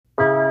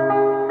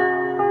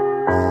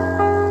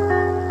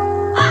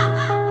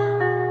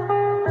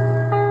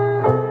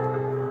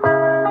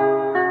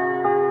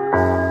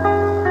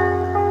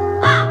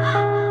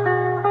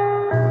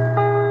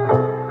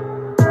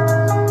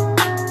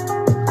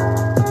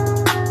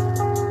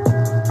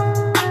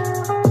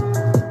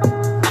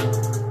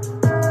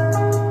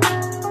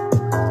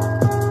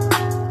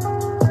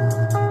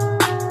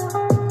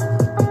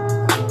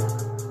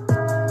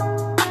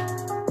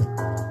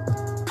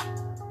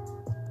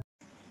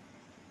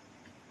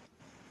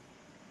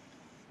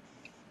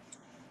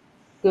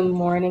Good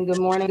morning, good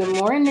morning, good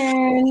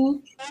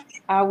morning.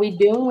 How we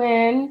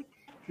doing?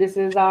 This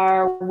is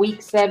our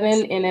week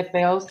 7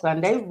 NFL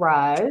Sunday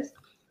Rise.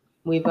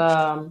 We've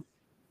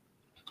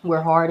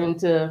we're hard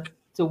into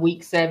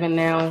week 7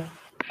 now.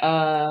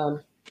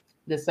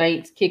 The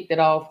Saints kicked it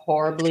off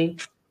horribly.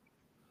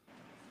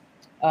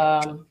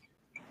 Um,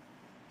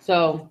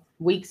 so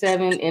week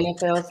 7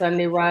 NFL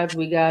Sunday Rise,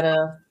 we got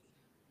a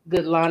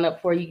good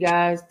lineup for you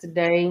guys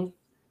today.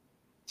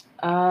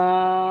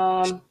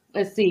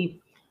 Let's see.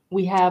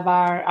 We have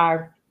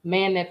our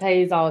man that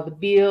pays all the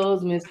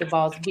bills, Mr.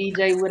 Boss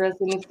BJ, with us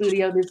in the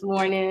studio this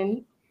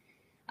morning.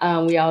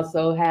 We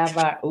also have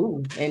our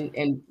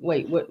and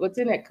wait, what's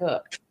in that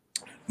cup?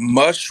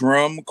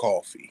 Mushroom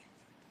coffee.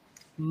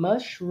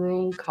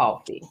 Mushroom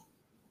coffee.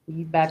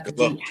 You about to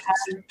Look, be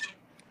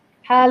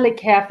highly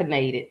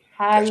caffeinated, that's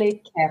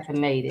highly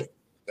caffeinated,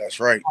 that's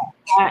right.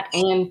 high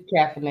and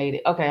caffeinated.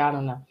 Okay, I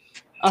don't know.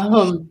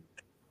 Um,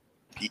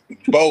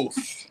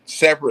 Both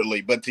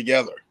separately but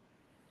together.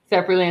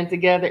 Separately and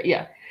together,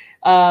 yeah.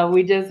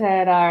 We just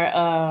had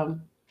our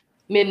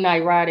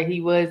Midnight Rider.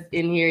 He was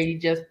in here. He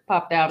just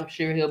popped out. I'm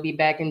sure he'll be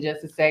back in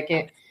just a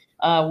second.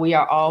 We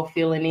are all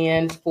filling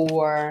in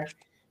for,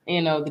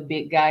 the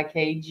big guy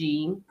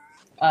KG,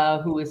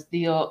 who is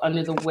still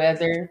under the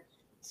weather.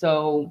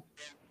 So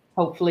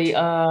hopefully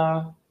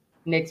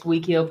next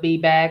week he'll be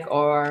back,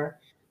 or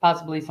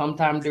possibly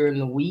sometime during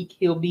the week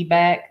he'll be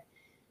back.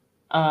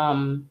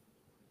 Um,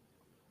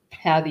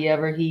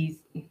 However, he's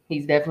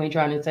definitely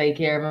trying to take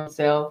care of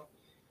himself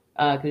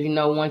because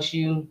once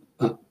you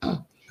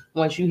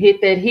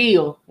hit that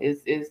hill,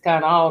 it's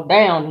kind of all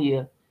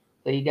downhill.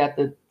 So you got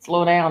to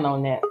slow down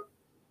on that.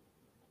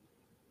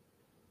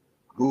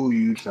 Who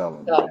you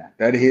telling, So man?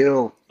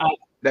 I,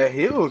 That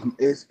hill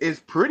is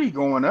pretty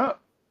going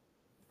up.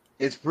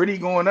 It's pretty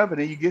going up, and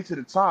then you get to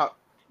the top,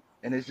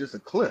 and it's just a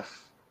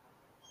cliff.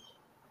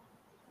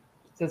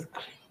 just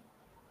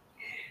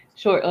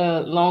short,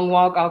 long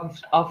walk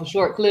off a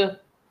short cliff.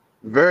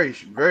 Very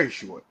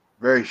short,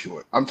 very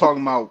short. I'm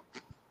talking about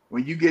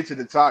when you get to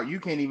the top, you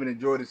can't even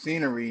enjoy the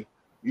scenery.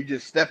 You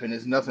just stepping.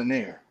 There's nothing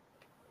there,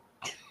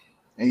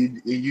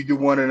 and you do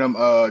one of them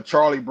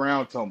Charlie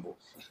Brown tumbles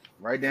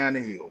right down the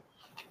hill.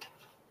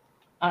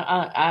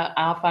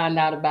 I'll find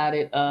out about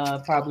it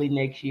probably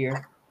next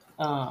year.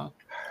 Uh,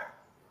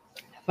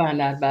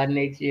 find out about it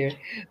next year.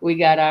 We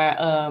got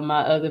our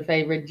my other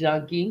favorite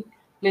junkie,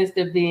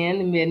 Mr. Ben,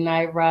 the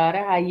Midnight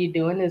Rider. How you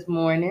doing this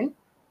morning?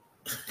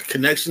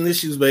 Connection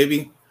issues,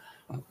 baby.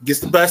 Gets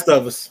the best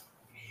of us.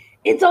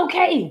 It's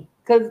okay,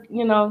 cause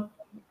me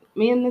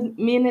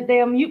and the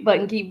damn mute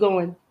button keep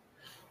going.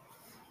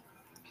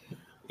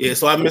 Yeah,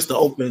 so I missed the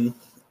open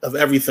of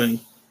everything.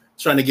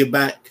 Trying to get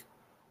back.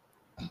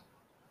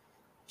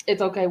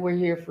 It's okay. We're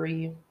here for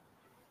you.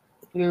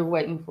 We're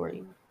waiting for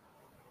you.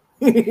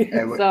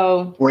 And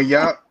So when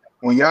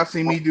y'all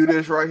see me do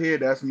this right here,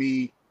 that's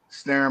me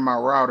staring my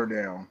router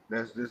down.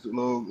 That's this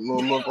little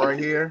look right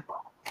here.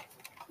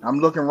 I'm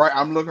looking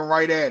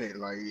right at it.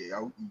 Like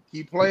you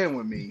keep playing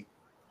with me,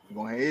 you're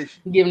gonna have issues.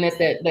 giving it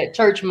that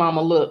church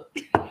mama look.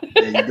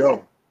 There you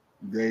go.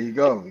 There you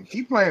go. You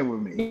keep playing with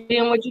me.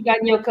 Ben, what you got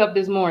in your cup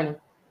this morning?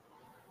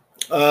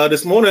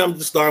 This morning I'm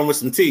just starting with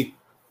some tea,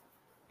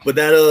 but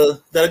that'll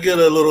get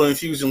a little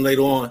infusion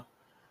later on.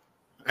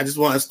 I just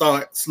want to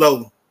start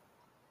slow.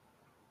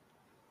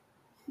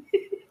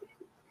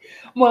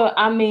 Well,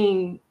 I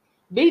mean,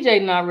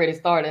 BJ and I already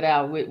started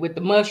out with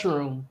the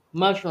mushroom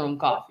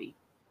coffee.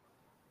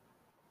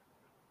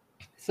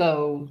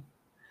 So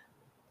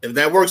If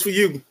that works for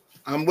you,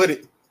 I'm with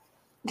it.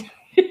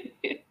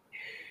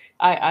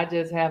 I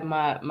just have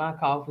my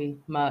coffee,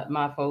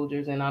 my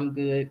Folgers, and I'm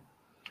good.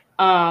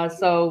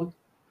 So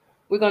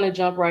we're gonna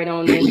jump right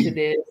on into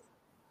this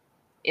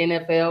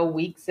NFL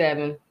Week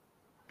 7.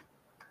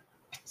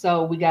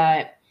 So we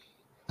got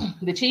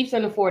the Chiefs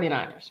and the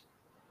 49ers.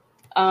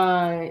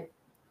 Uh,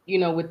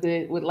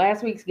 with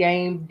last week's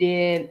game,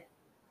 did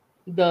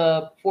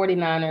the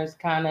 49ers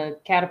kind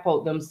of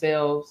catapult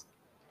themselves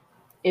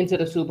into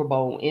the Super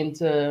Bowl,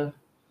 into,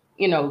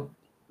 you know,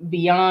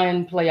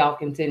 beyond playoff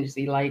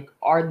contingency? Like,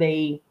 are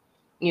they,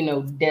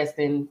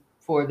 destined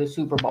for the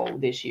Super Bowl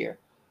this year?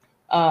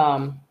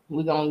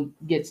 We're gonna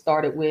get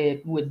started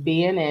with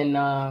Ben,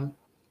 and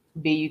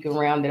B, you can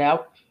round it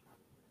out.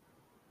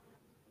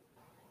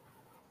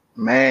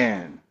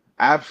 Man,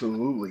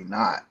 absolutely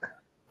not.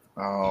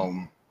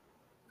 Um,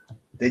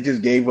 they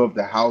just gave up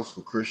the house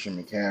for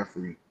Christian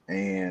McCaffrey,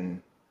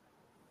 and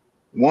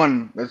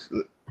one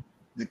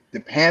the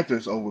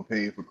Panthers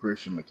overpaid for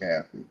Christian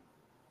McCaffrey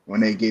when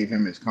they gave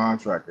him his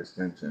contract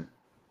extension.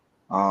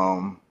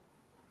 Um,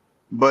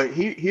 but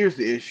here's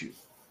the issue,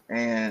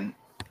 and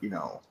you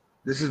know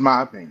this is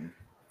my opinion.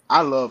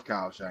 I love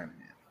Kyle Shanahan,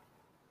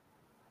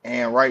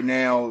 and right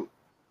now,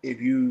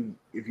 if you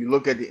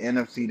look at the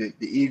NFC,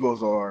 the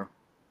Eagles are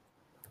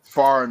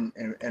far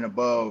and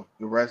above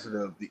the rest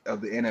of the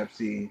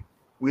NFC.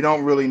 We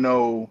don't really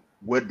know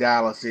what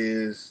Dallas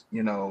is,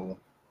 but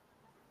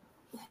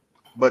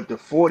the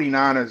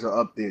 49ers are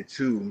up there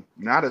too.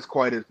 Not as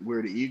quite as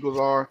where the Eagles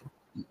are,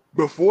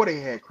 before they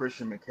had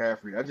Christian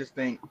McCaffrey. I just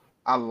think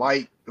I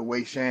like the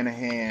way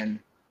Shanahan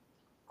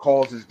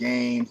calls his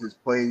games, his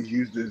plays,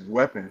 uses his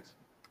weapons.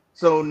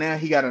 So now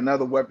he got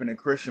another weapon in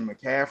Christian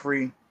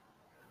McCaffrey.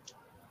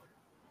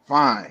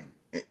 Fine,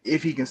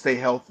 if he can stay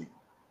healthy.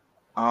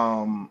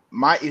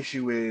 My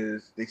issue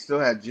is they still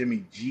have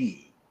Jimmy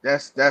G.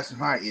 That's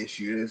my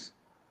issue. Is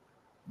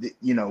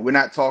we're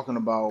not talking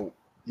about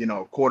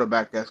a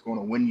quarterback that's going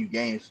to win you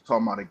games. We're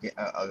talking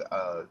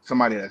about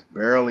somebody that's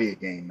barely a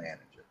game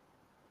manager,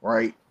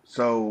 right?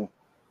 So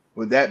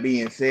with that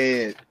being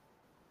said,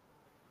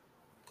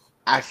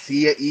 I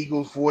see an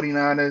Eagles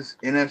 49ers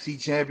NFC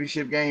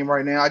Championship game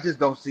right now. I just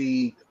don't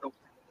see.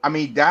 I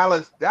mean,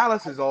 Dallas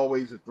is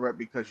always a threat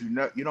because you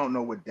don't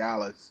know what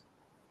Dallas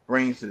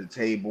brings to the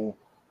table.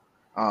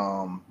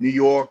 New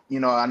York,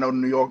 I know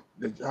New York,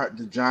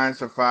 the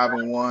Giants are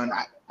 5-1.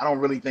 I don't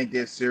really think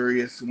they're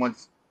serious.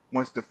 Once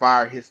the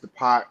fire hits the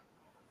pot,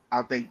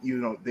 I think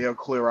they'll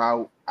clear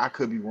out. I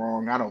could be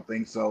wrong. I don't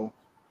think so.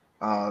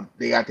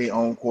 They got their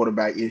own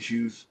quarterback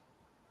issues.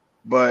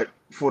 But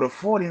for the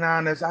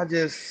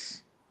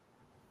 49ers,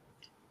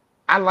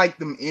 I like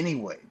them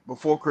anyway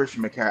before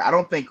Christian McCaffrey. I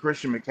don't think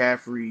Christian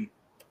McCaffrey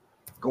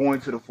going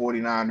to the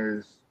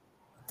 49ers,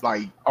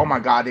 like, oh my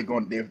God,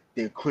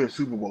 they're clear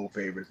Super Bowl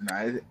favorites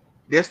now.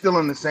 They're still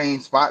in the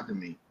same spot to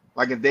me.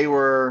 Like if they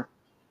were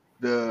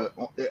I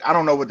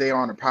don't know what they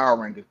are in the power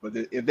rankings, but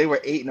if they were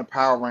 8 in the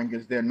power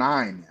rankings, they're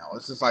 9 now.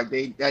 It's just like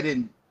that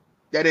didn't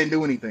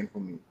do anything for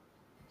me.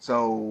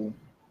 So,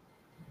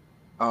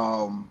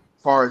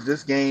 far as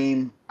this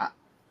game,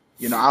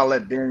 I'll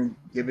let Ben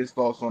give his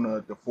thoughts on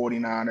the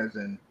 49ers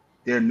and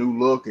their new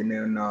look, and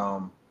then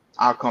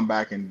I'll come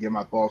back and give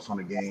my thoughts on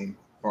the game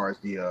as far as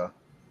the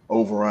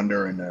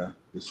over-under and the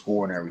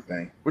score and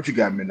everything. What you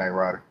got, Midnight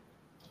Rider?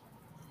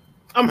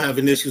 I'm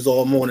having issues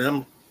all morning.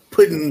 I'm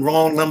putting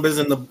wrong numbers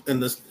in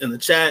the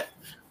chat.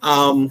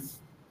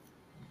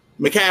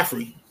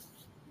 McCaffrey.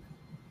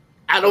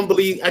 I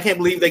can't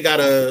believe they got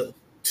a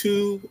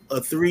 2,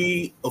 a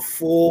 3, a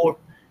 4,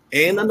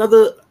 and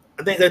another.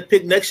 I think that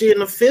pick next year in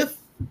the 5th.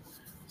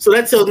 So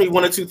that tells me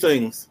one or two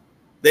things.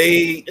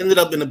 They ended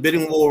up in a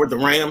bidding war with the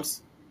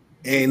Rams,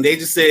 and they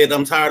just said,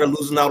 I'm tired of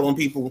losing out on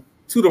people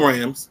to the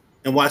Rams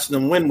and watching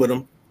them win with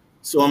them,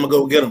 so I'm going to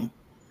go get them.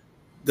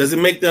 Does it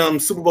make them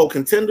Super Bowl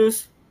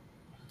contenders?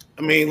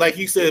 I mean, like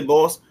you said,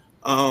 boss,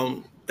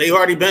 they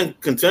already been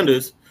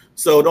contenders,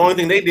 so the only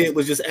thing they did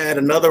was just add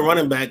another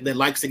running back that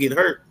likes to get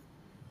hurt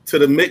to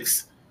the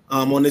mix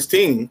on this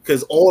team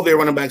because all their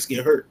running backs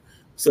get hurt.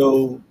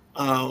 So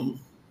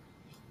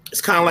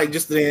it's kind of like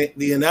just the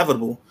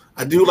inevitable.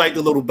 I do like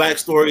the little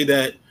backstory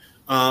that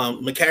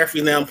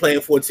McCaffrey now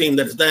playing for a team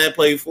that his dad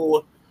played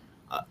for.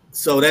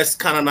 So that's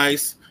kind of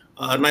nice.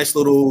 Nice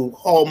little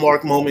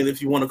hallmark moment,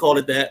 if you want to call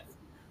it that.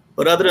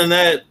 But other than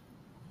that,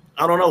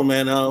 I don't know,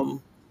 man.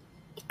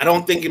 I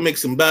don't think it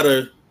makes them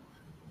better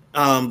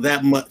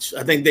that much.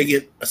 I think they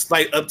get a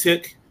slight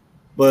uptick,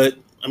 but,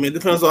 I mean, it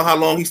depends on how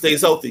long he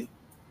stays healthy.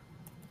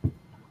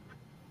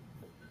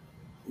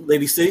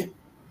 Lady C?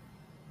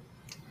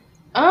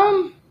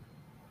 I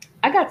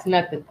got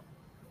nothing.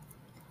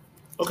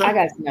 Okay. I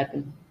got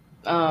nothing.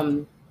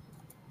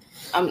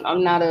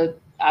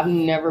 I've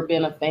never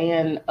been a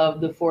fan of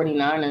the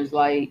 49ers.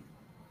 Like,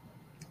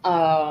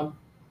 I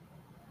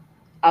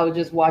would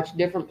just watch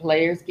different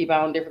players, keep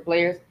out on different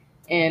players,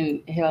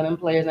 and hell, them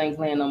players ain't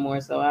playing no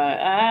more. So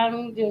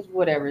I'm just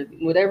whatever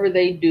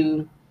they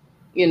do,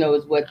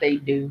 is what they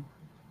do.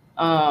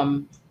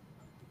 But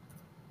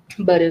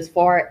as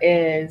far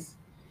as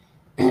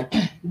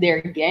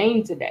their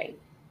game today,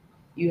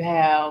 you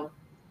have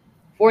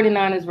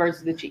 49ers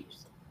versus the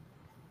Chiefs.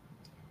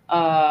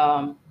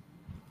 I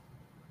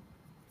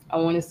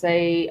want to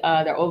say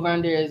their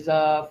over-under is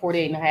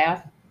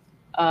 48.5,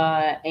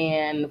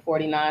 and the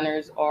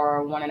 49ers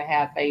are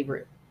 1.5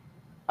 favorite.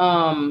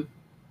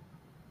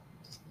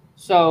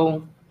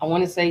 So I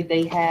want to say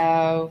they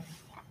have.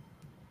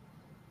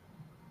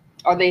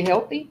 Are they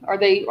healthy?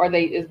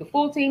 Is the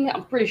full team?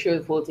 I'm pretty sure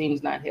the full team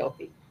is not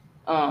healthy,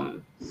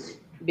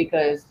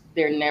 because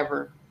they're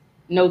never.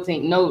 No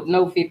team, no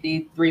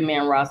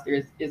 53-man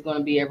roster is going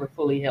to be ever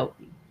fully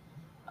healthy,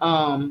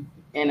 and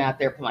out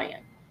there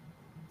playing.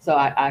 So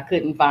I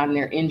couldn't find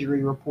their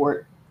injury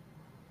report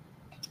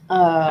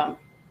because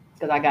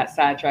I got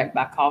sidetracked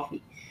by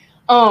coffee,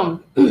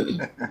 and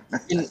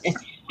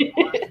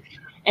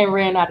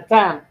ran out of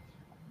time.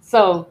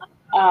 So,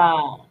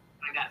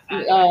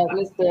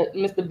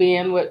 Mr.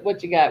 Ben,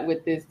 what you got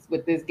with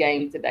this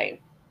game today?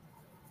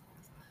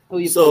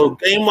 So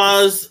game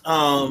wise,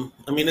 I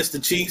mean, it's the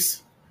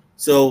Chiefs.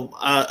 So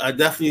I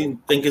definitely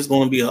think it's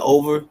going to be an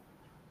over,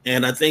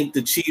 and I think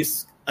the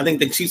Chiefs are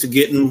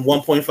getting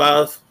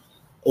 1.5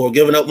 or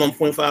giving up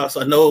 1.5. So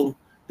I know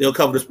they'll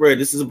cover the spread.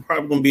 This is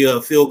probably going to be a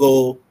field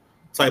goal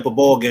type of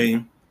ball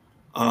game.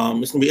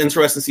 It's going to be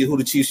interesting to see who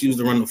the Chiefs use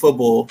to run the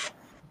football.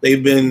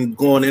 They've been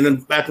going in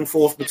and back and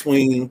forth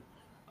between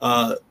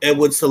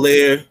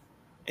Edwards-Helaire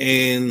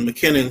and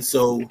McKinnon.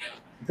 So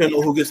depending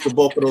on who gets the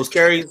bulk of those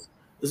carries,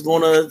 is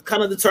going to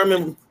kind of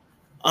determine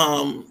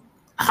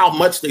how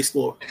much they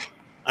score.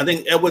 I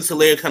think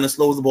Edwards-Helaire kind of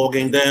slows the ball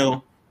game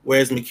down,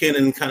 whereas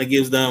McKinnon kind of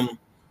gives them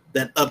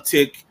that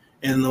uptick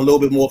and a little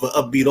bit more of an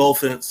upbeat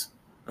offense.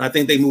 And I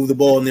think they move the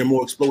ball and they're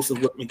more explosive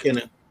with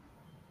McKinnon.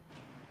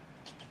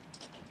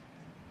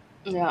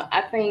 Yeah,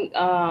 I think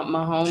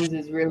Mahomes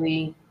has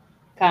really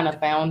kind of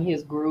found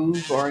his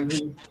groove, or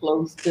he's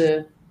close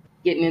to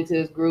getting into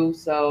his groove.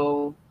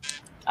 So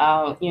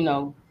I'll,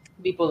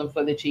 be pulling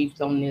for the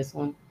Chiefs on this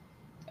one.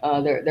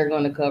 They're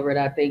going to cover it.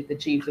 I think the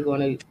Chiefs are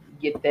going to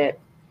get that.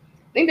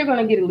 I think they're going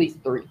to get at least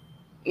 3.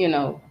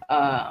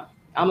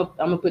 I'm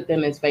gonna put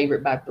them as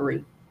favorite by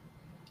 3.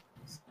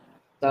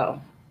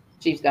 So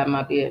Chiefs got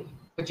my bid.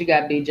 What you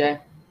got, BJ?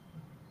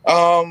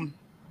 I'm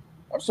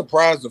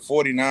surprised the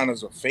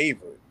 49ers are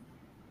favored.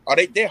 Are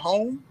they're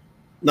home?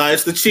 No,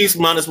 it's the Chiefs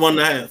minus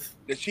 1.5.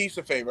 The Chiefs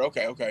are favored.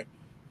 Okay.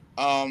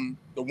 The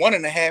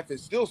 1.5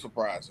 is still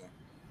surprising.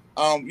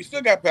 You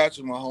still got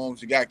Patrick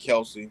Mahomes, you got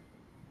Kelsey,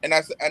 and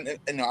I'm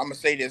gonna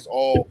say this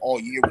all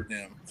year with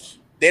them.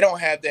 They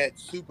don't have that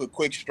super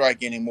quick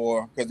strike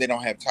anymore because they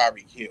don't have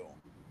Tyreek Hill.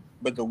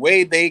 But the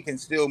way they can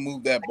still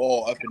move that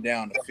ball up and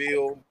down the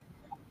field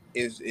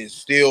is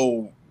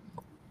still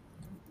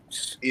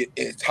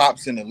it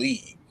tops in the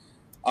league.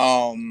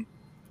 And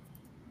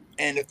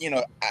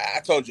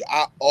I told you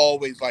I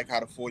always like how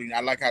the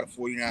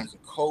 49ers are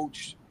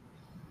coached.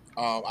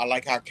 I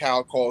like how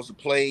Cal calls the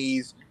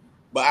plays,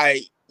 but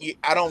I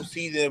don't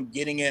see them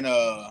getting in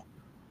a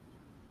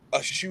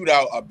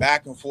shootout, a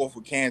back and forth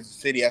with Kansas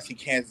City. I see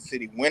Kansas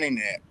City winning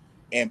that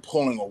and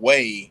pulling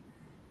away.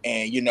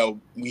 And,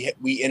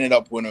 we ended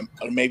up with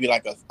maybe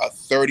like a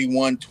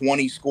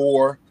 31-20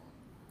 score,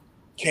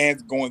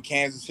 going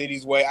Kansas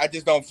City's way. I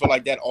just don't feel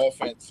like that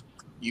offense,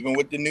 even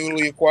with the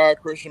newly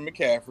acquired Christian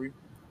McCaffrey,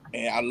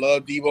 and I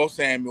love Deebo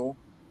Samuel,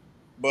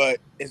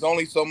 but it's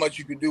only so much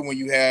you can do when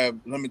you have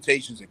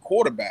limitations at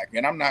quarterback.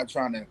 And I'm not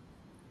trying to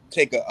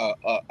take a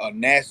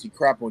nasty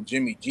crap on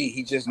Jimmy G.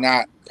 He's just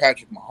not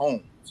Patrick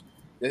Mahomes.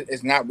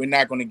 We're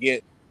not going to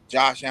get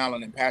Josh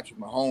Allen and Patrick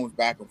Mahomes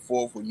back and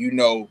forth where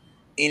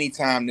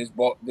anytime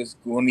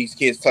when these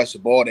kids touch the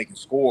ball, they can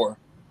score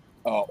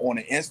on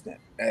an instant.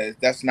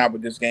 That's not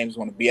what this game is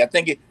going to be. I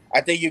think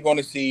you're going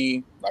to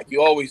see, like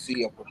you always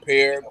see, a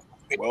prepared,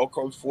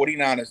 well-coached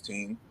 49ers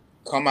team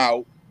come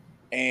out,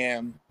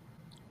 and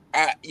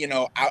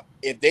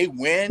if they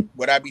win,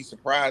 would I be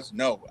surprised?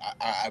 No,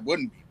 I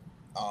wouldn't be.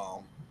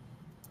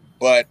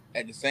 But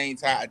at the same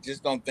time, I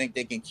just don't think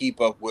they can keep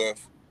up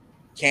with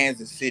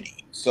Kansas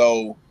City.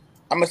 So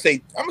I'm gonna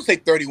say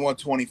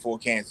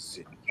 31-24 Kansas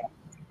City.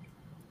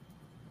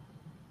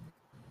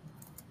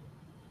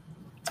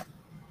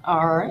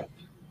 All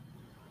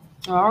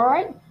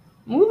right.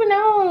 Moving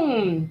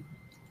on.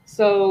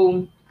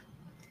 So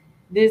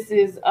this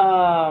is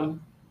I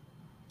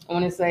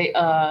want to say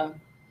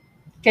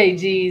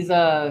KG's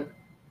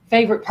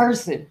favorite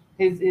person,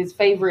 his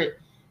favorite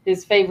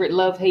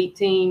love-hate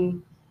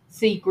team,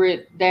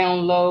 secret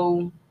down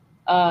low.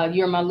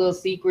 You're my little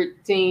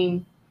secret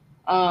team.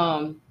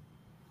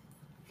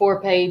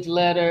 4-page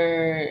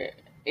letter,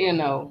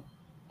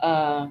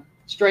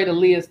 straight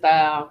Aaliyah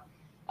style.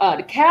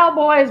 The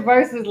Cowboys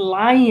versus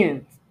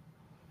Lions.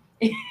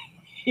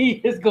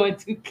 He is going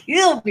to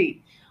kill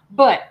me.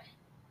 But,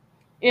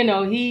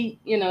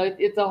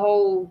 it's a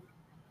whole,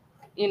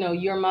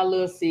 you're my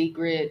little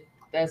secret.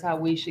 That's how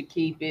we should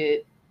keep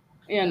it.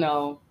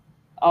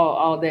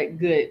 All that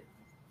good,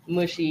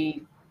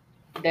 mushy,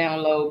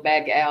 down low,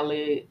 back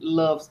alley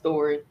love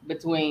story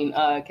between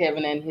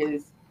Kevin and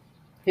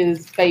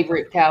his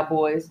favorite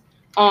Cowboys.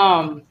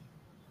 Cowboys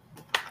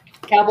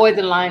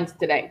and Lions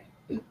today.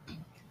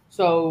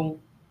 So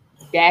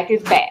Dak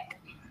is back.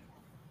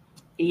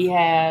 He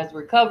has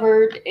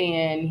recovered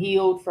and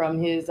healed from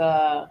his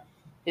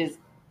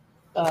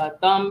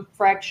thumb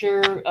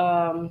fracture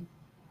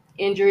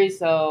injury.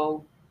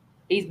 So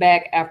he's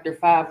back after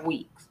 5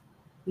 weeks.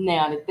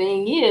 Now the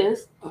thing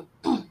is,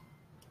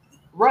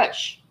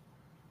 Rush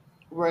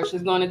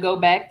is going to go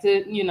back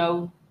to,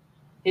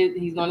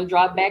 he's going to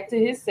drop back to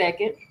his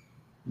second.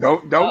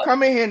 Don't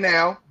come in here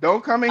now.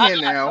 Don't come in here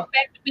now. Go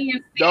back to being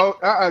sick. Don't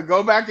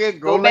go back in.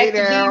 Go lay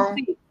down.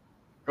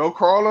 Go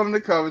crawl under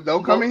the covers.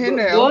 Don't come in here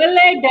now. Go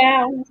lay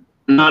down.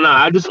 No.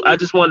 I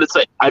just wanted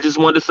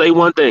to say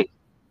one thing.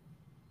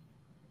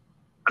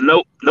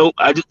 Nope.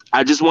 I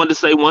just wanted to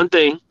say one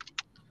thing.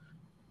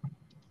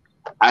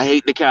 I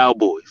hate the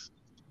Cowboys,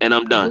 and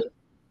I'm done.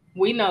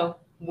 We know.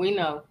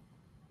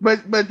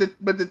 But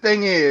the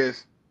thing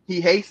is, he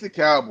hates the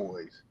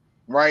Cowboys,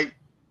 right?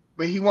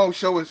 But he won't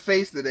show his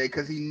face today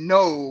because he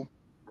know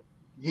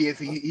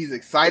he's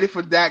excited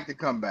for Dak to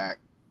come back.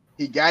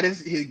 He got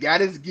his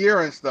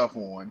gear and stuff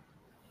on.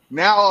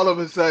 Now all of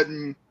a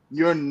sudden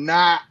you're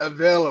not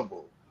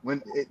available.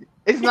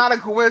 It's not a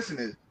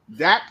coincidence.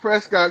 Dak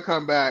Prescott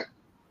come back,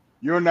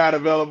 you're not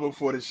available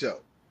for the show.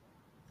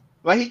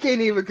 Like he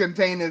can't even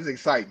contain his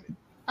excitement.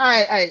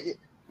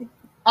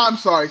 I'm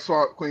sorry,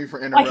 Swamp Queen, for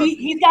interrupting. Like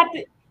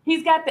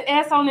he's got the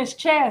S on his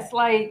chest,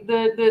 like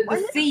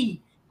the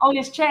C on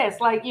his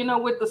chest, like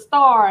with the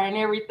star and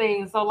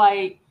everything. So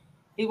like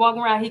He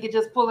walking around, he could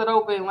just pull it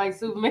open like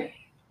Superman.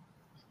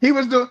 He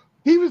was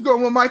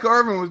doing what Michael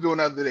Irvin was doing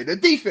the other day. The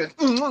defense.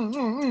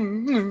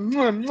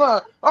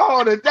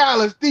 Oh, the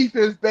Dallas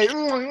defense, baby.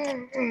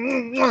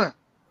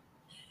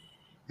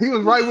 He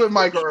was right with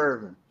Michael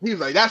Irvin. He was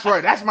like, that's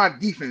right. That's my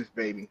defense,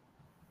 baby.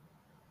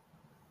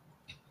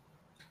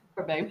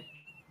 Baby.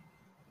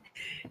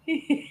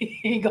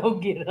 He gonna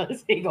get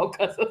us. He gonna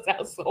cuss us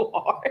out so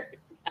hard.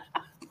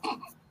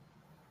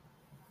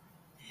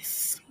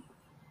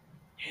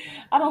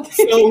 I don't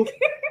think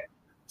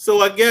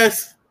so I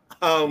guess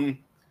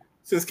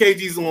since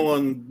KG's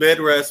on bed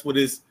rest with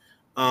his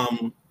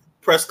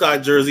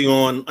Prescott jersey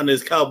on under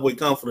his Cowboy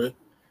comforter,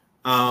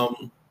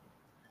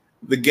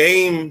 the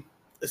game,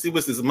 let's see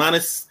what's this,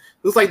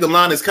 looks like the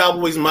line is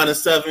Cowboys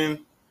 -7,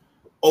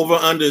 over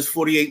under is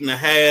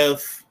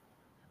 48.5.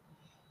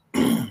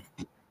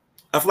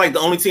 I feel like the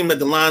only team that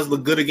the lines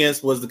look good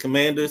against was the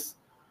Commanders,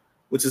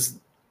 which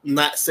is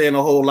not saying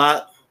a whole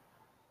lot.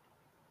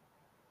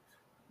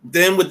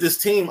 Then with this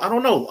team, I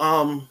don't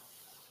know.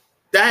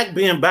 Dak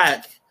being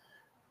back,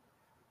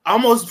 I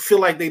almost feel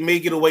like they may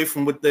get away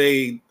from what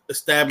they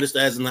established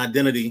as an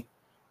identity,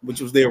 which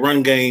was their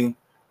run game,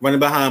 running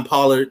behind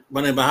Pollard,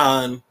 running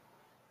behind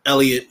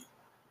Elliott.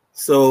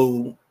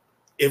 So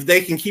if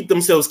they can keep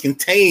themselves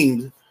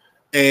contained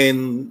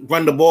and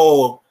run the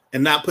ball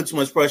and not put too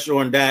much pressure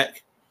on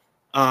Dak,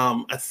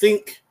 I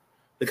think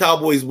the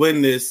Cowboys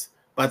win this,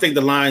 but I think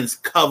the Lions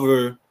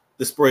cover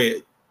the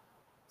spread.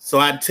 So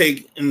I'd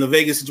take, in the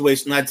Vegas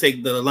situation, I'd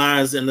take the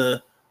Lions in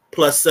the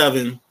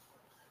 +7,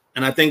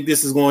 and I think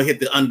this is going to hit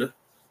the under.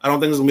 I don't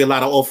think there's going to be a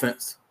lot of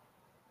offense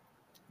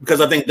because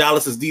I think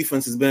Dallas's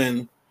defense has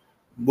been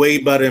way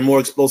better and more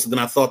explosive than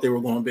I thought they were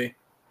going to be.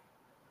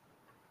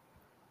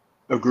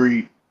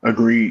 Agreed.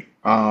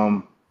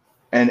 And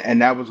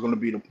that was going to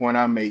be the point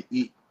I made.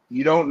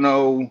 You don't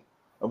know.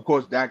 Of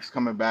course, Dak's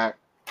coming back.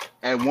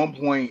 At one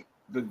point,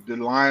 the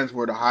Lions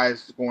were the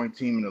highest scoring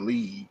team in the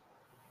league.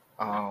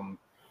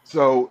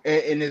 So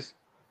it's,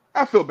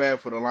 I feel bad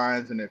for the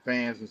Lions and their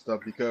fans and stuff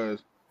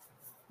because,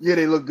 yeah,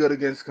 they look good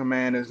against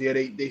Commanders. Yeah,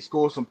 they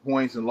scored some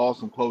points and lost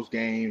some close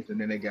games,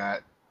 and then they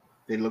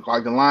look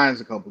like the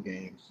Lions a couple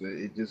games.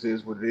 It just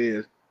is what it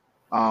is.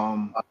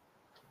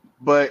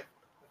 But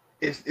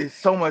it's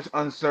so much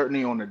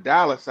uncertainty on the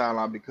Dallas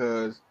sideline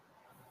because,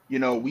 you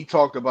know, we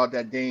talked about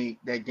that game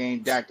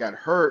Dak got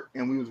hurt,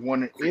 and we was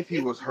wondering if he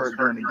was hurt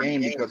during the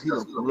game because he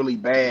looked really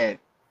bad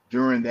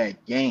during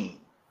that game.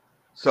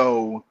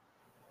 So,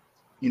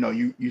 you know,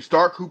 you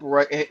start Cooper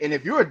right, and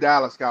if you're a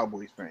Dallas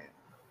Cowboys fan,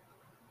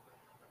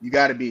 you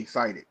got to be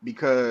excited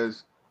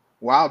because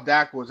while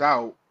Dak was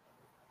out,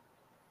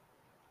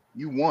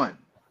 you won.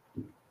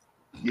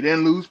 You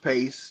didn't lose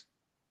pace.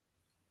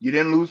 You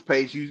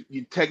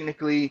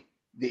technically,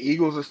 the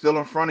Eagles are still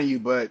in front of you,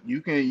 but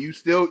you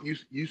still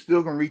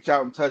can reach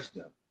out and touch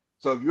them.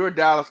 So if you're a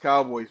Dallas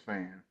Cowboys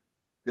fan,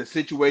 the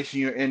situation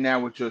you're in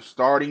now with your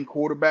starting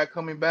quarterback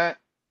coming back,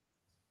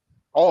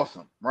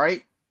 awesome,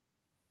 right?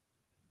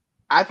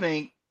 I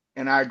think,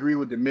 and I agree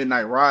with the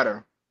Midnight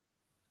Rider,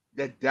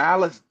 that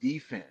Dallas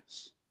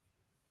defense,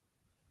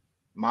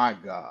 my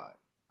God,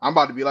 I'm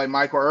about to be like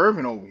Michael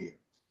Irvin over here.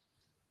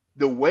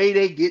 The way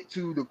they get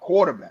to the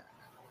quarterback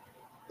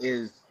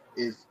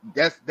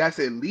that's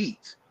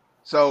elite.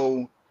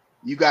 So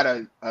you got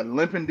a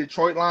limping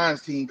Detroit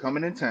Lions team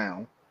coming in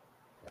town,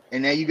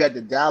 and then you got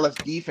the Dallas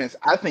defense.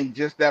 I think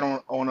just that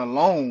on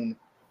alone,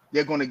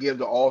 they're going to give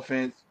the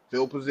offense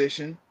field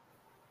position,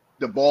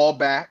 the ball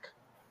back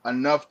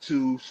enough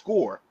to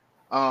score.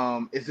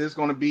 Is this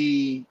going to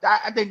be?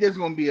 I think this is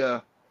going to be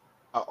a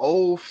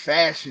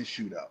old-fashioned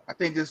shootout. I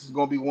think this is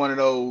going to be one of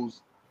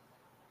those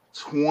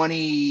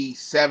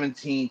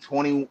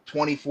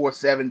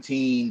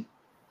 24-17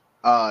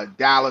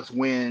 Dallas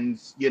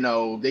wins. You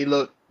know, they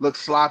look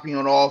sloppy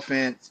on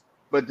offense,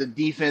 but the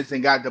defense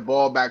and got the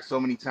ball back so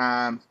many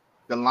times.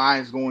 The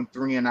Lions going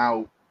 3 and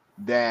out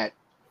that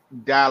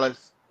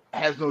Dallas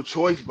has no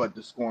choice but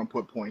to score and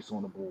put points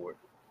on the board.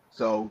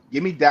 So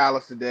give me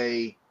Dallas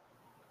today.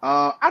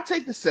 I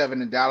take the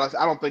 7 in Dallas.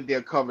 I don't think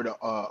they'll cover the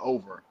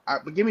over.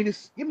 But give me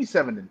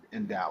 7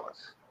 in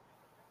Dallas.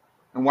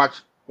 And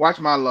watch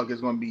my luck.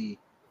 It's going to be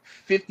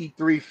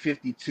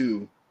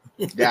 53-52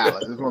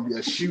 Dallas. It's going to be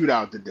a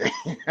shootout today.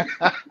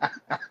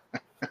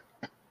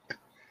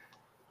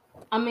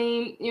 I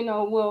mean, you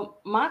know, well,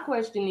 my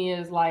question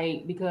is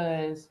like,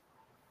 because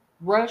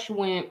Rush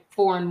went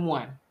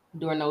 4-1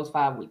 during those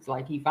 5 weeks.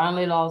 Like, he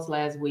finally lost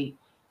last week,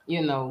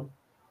 you know,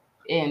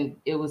 and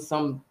it was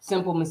some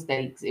simple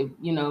mistakes. It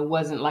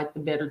wasn't like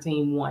the better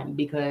team won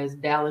because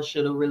Dallas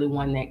should have really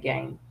won that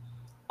game.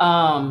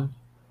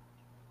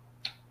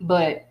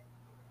 But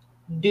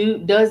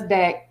does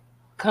that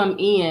come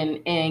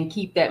in and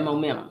keep that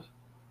momentum?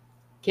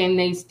 Can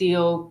they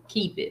still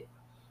keep it?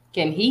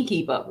 Can he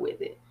keep up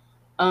with it?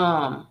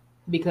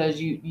 Because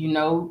you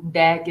know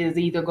Dak is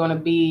either going to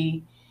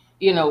be,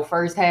 you know,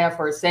 first half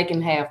or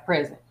second half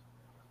present,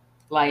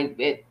 like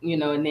it, you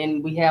know, and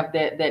then we have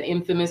that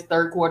infamous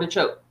third quarter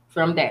choke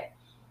from Dak.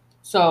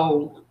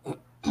 So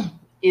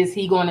is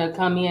he going to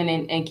come in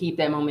and keep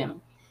that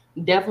momentum?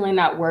 Definitely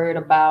not worried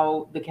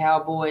about the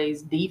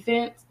Cowboys'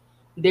 defense.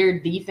 Their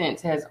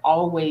defense has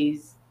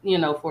always,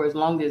 for as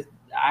long as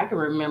I can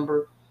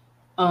remember,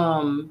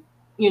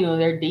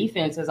 their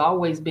defense has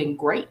always been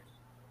great.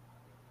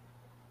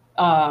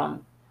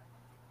 Um,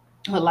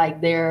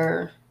 like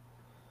the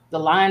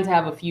Lions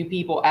have a few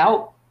people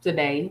out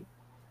today,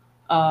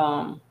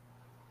 um,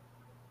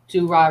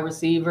 two wide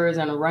receivers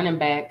and a running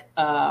back,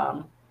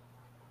 and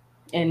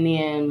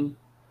then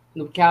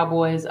the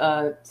Cowboys,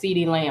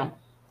 CeeDee Lamb,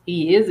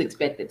 he is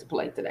expected to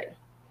play today.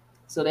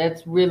 So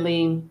that's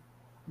really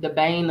the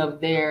bane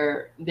of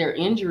their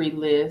injury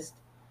list,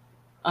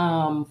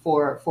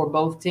 for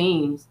both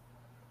teams,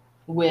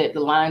 with the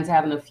Lions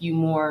having a few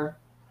more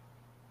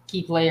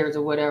key players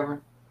or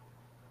whatever.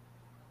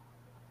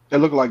 It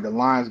looked like the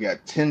Lions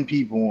got 10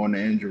 people on the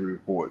injury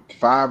report.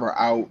 5 are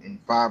out and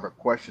 5 are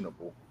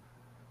questionable.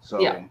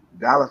 Yeah,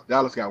 So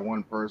Dallas got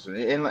one person.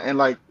 And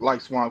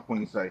like Swan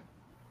Queen say,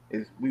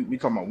 is we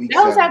talking about week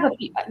Dallas 7. has a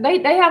few.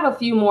 They have a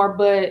few more,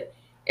 but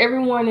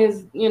everyone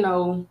is,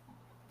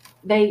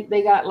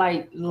 they got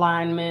like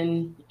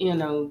linemen,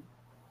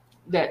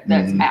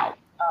 that's Hmm. out,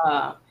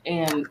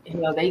 and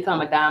they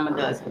come a dime a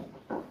dozen.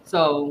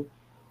 So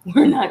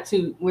we're not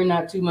too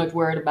much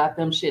worried about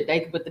them shit. They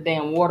could put the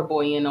damn water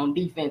boy in on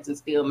defense and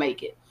still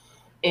make it,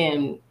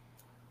 and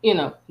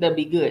they'll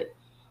be good.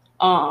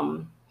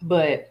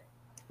 But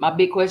my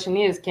big question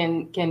is,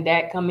 can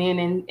Dak come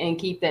in and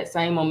keep that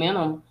same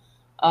momentum,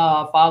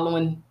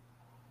 following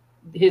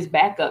his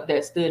backup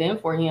that stood in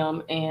for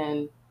him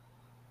and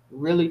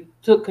really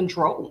took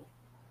control?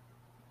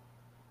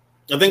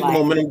 I think the Like,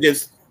 momentum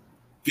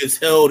gets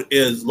held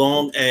as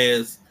long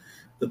as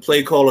the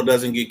play caller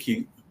doesn't get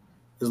cute.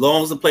 As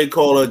long as the play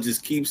caller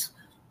just keeps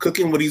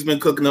cooking what he's been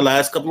cooking the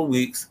last couple of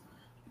weeks,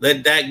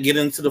 let Dak get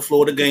into the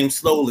flow of the game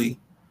slowly,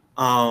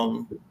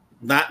 um,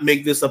 not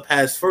make this a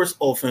pass first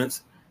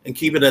offense and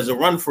keep it as a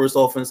run first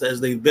offense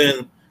as they've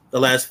been the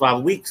last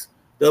 5 weeks,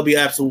 they'll be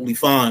absolutely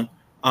fine.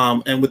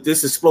 And with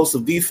this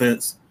explosive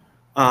defense,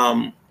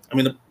 I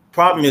mean, the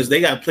problem is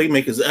they got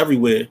playmakers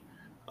everywhere.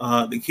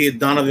 The kid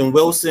Donovan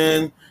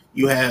Wilson,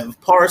 you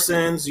have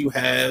Parsons, you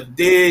have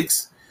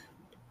Diggs,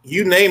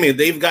 you name it,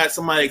 they've got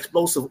somebody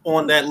explosive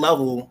on that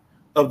level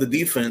of the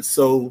defense.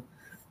 So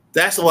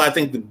that's why I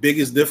think the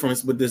biggest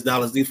difference with this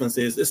Dallas defense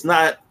is it's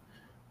not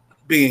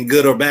being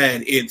good or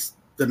bad. It's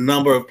the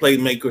number of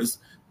playmakers,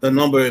 the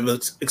number of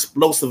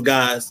explosive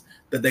guys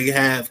that they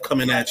have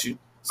coming at you.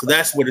 So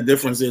that's where the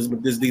difference is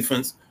with this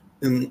defense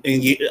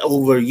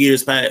over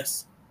years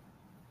past.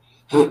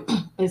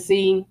 and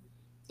see,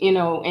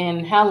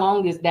 and how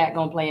long is Dak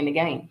gonna play in the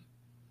game?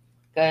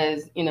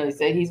 Because he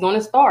said he's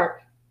gonna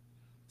start.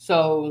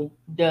 So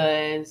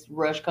does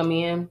Rush come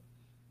in,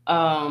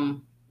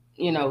 um,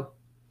 you know,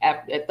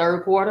 at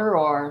third quarter,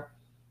 or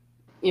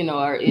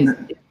is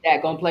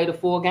that gonna play the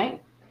full game?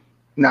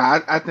 No,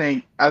 I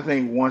think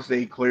once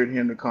they cleared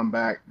him to come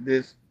back,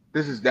 this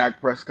is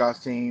Dak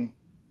Prescott's team.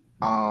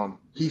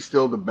 He's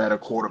still the better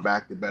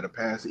quarterback, the better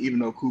passer. Even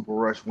though Cooper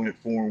Rush went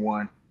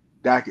 4-1,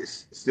 Dak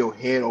is still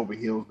head over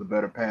heels the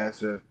better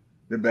passer,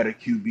 the better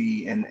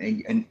QB,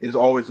 and is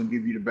always gonna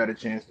give you the better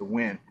chance to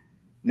win.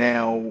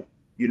 Now,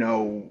 you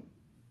know,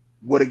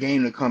 what a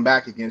game to come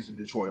back against the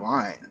Detroit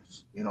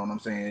Lions. You know what I'm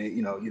saying?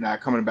 You're not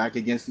coming back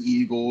against the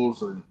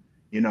Eagles, or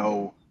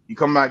you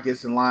come back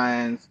against the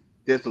Lions.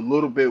 There's a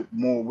little bit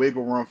more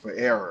wiggle room for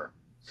error.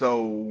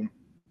 So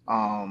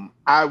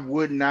I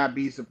would not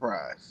be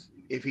surprised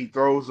if he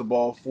throws the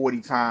ball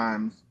 40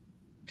 times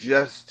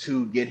just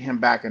to get him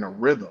back in a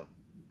rhythm.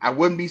 I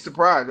wouldn't be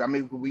surprised. I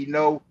mean, we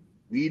know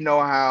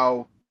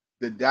how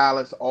the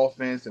Dallas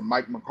offense and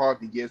Mike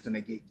McCarthy gets and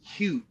they get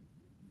cute.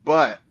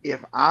 But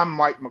if I'm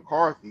Mike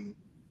McCarthy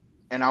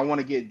and I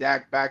want to get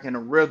Dak back in a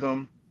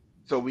rhythm,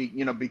 so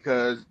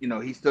because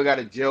he still got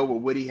to gel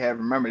with what he had.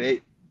 Remember,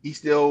 he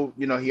still,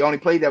 he only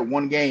played that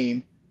one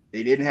game.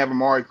 They didn't have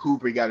Amari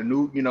Cooper. He got a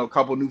new,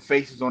 couple new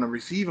faces on the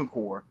receiving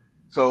core.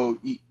 So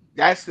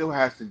that still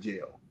has to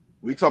gel.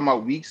 We talking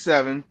about week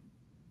 7.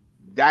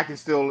 Dak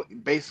is still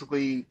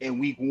basically in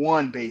week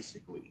 1,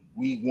 basically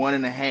week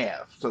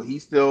 1.5. So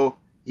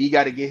he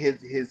got to get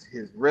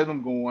his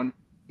rhythm going.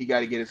 He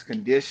got to get his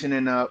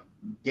conditioning up,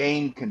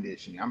 game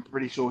conditioning. I'm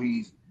pretty sure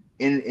he's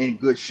in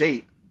good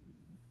shape,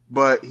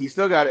 but he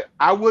still got it.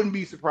 I wouldn't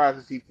be surprised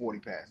to see 40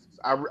 passes.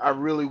 I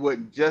really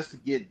wouldn't, just to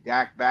get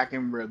Dak back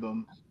in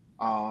rhythm.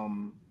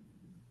 And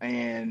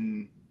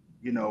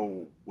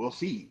we'll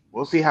see.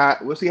 We'll see how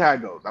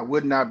it goes. I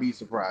would not be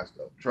surprised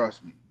though.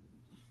 Trust me.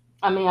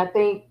 I mean, I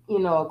think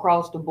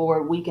across the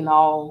board we can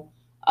all,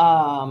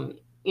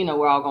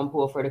 we're all gonna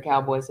pull for the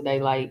Cowboys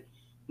today. Like,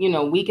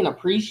 we can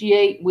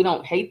appreciate. We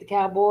don't hate the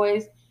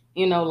Cowboys.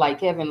 Like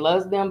Kevin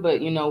loves them, but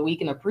we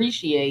can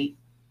appreciate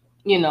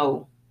you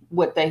know,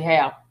 what they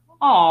have.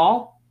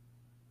 Oh,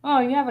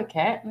 you have a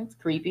cat? That's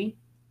creepy.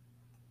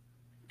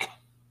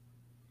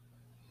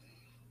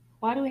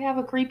 Why do we have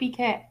a creepy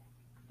cat?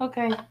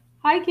 Okay.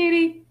 Hi,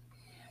 kitty.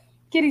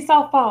 Kitty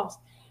soft paws.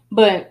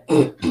 But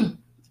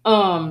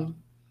um,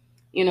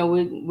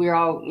 we're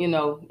all,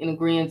 in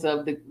agreement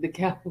of the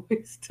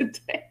Cowboys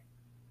today.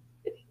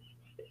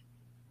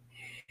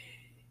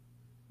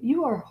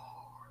 You are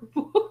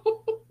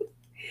horrible.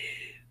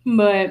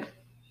 But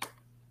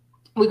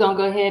we're gonna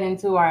go ahead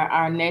into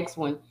our next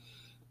one.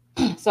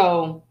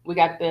 So we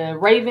got the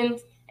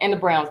Ravens and the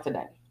Browns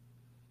today.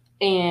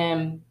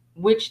 And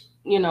which,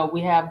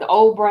 we have the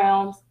old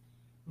Browns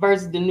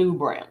versus the new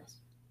Browns,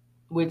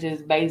 which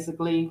is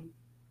basically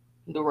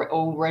the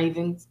old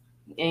Ravens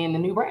and the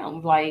new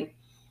Browns. Like,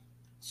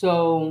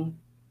 so,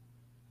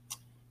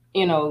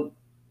 you know,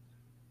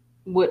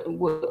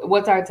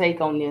 what's our take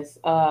on this?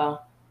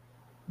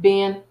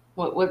 Ben,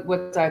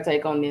 what's our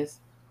take on this?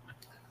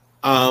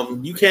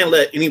 You can't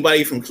let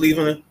anybody from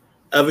Cleveland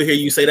ever hear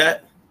you say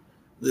that.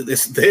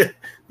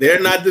 They're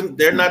not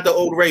the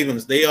old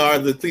Ravens. They are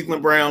the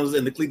Cleveland Browns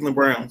and the Cleveland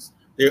Browns.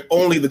 They're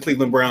only the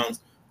Cleveland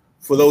Browns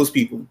for those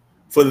people.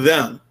 For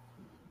them,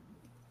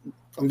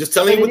 I'm just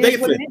telling you what they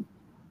think.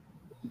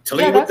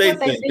 Telling you what they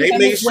think. They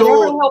made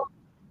sure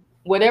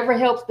whatever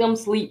helps them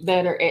sleep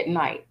better at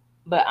night.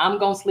 But I'm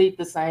gonna sleep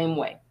the same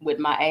way with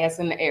my ass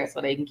in the air so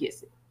they can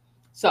kiss it.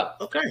 So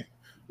okay.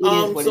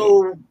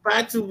 So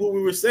back to what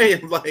we were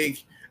saying,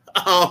 like,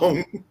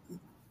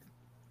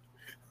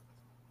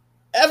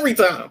 every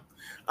time.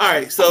 All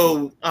right,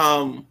 so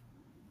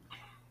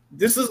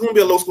this is going to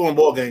be a low-scoring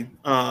ball game.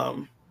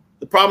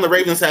 The problem the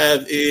Ravens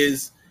have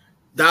is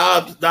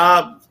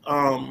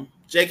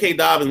J.K.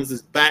 Dobbins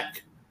is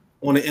back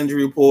on the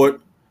injury report.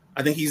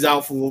 I think he's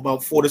out for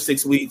about 4 to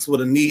 6 weeks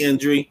with a knee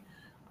injury.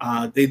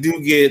 They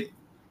do get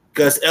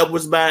Gus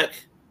Edwards back,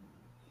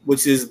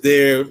 which is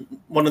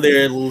one of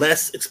their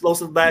less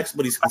explosive backs,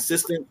 but he's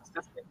consistent.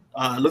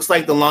 Looks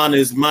like the line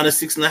is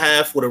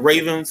 -6.5 for the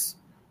Ravens.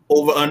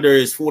 Over under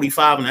is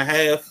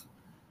 45.5.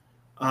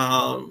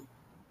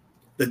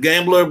 The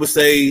gambler would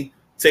say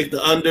take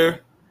the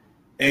under,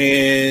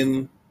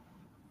 and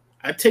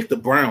I take the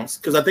Browns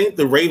because I think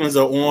the Ravens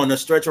are on a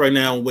stretch right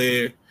now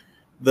where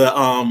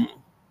the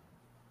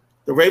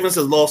Ravens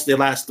has lost their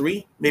last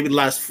 3, maybe the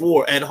last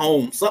 4 at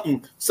home,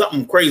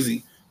 something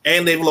crazy,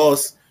 and they've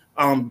lost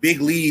big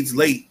leads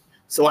late.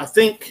 So I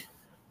think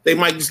they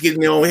might just get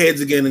in their own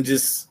heads again and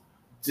just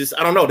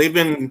I don't know. They've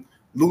been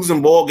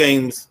losing ball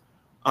games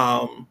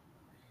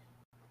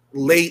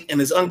late, and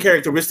it's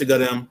uncharacteristic of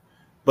them,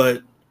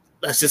 but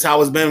that's just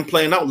how it's been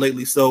playing out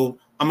lately. So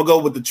I'm gonna go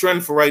with the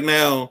trend for right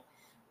now.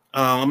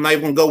 I'm not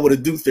even gonna go with a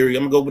do theory.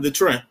 I'm gonna go with the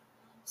trend.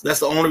 So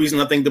that's the only reason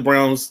I think the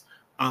Browns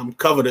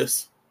cover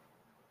this.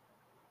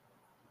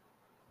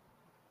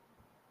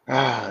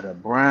 The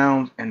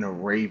Browns and the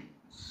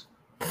Ravens.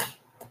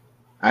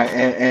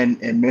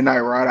 And Midnight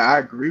Rider, I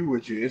agree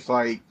with you. It's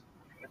like,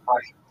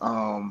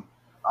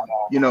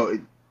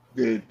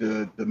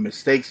 the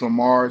mistakes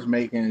Lamar's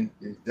making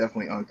is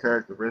definitely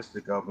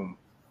uncharacteristic of him.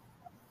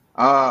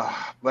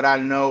 But I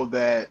know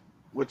that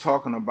we're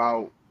talking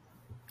about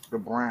the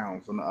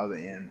Browns on the other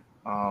end.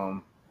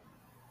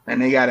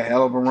 And they got a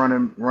hell of a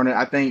running.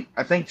 I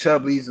think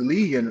Chubb leads the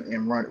league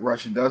in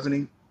rushing, doesn't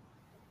he?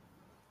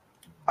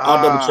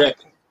 I'll double check.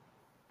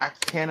 I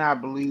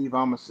cannot believe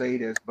I'm gonna say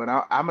this, but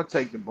I'm gonna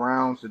take the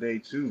Browns today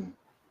too.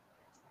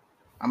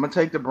 I'm gonna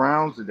take the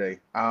Browns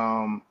today.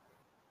 Of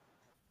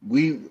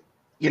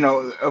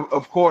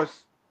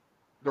course,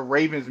 the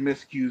Ravens'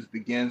 miscues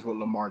begins with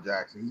Lamar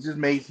Jackson. He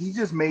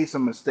just made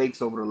some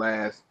mistakes over the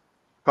last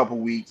couple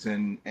weeks,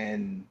 and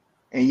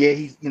yeah,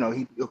 he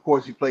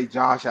played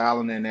Josh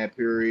Allen in that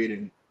period,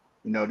 and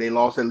they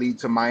lost their lead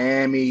to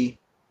Miami,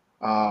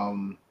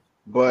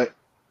 but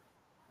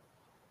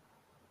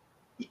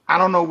I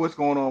don't know what's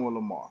going on with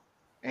Lamar,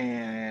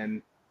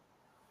 and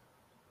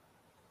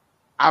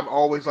I've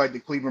always liked the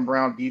Cleveland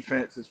Brown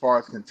defense as far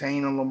as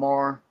containing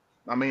Lamar.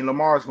 I mean,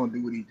 Lamar's going to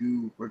do what he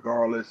do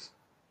regardless.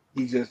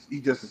 He's just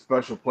a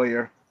special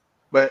player.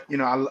 But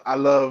I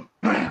love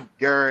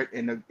Garrett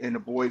and the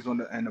boys on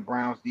the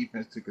Browns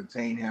defense to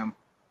contain him.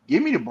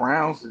 Give me the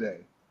Browns today.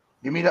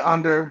 Give me the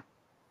under.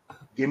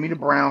 Give me the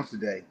Browns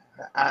today.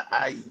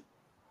 I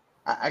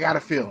got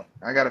a feeling.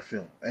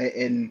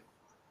 And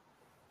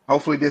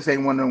hopefully this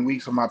ain't one of them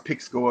weeks where my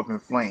picks go up in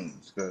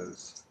flames,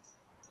 because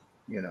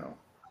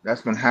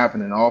that's been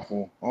happening an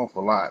awful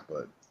lot.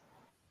 But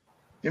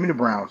give me the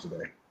Browns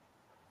today.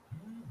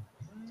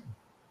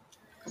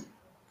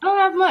 I don't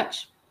have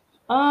much.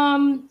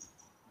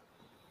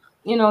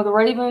 The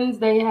Ravens,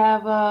 they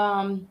have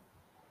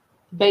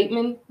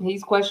Bateman.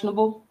 He's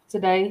questionable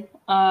today.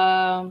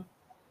 And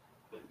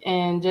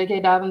J.K.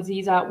 Dobbins,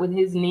 he's out with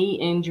his knee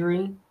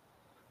injury.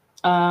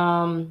 But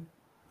on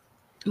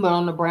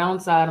the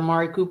Brown side,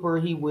 Amari Cooper,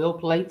 he will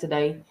play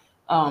today.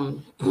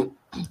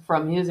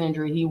 From his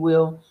injury, he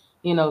will,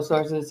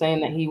 sources are saying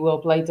that he will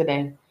play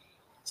today.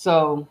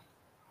 So,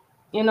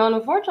 and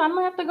unfortunately, I'm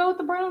going to have to go with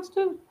the Browns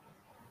too.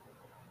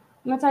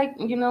 I'm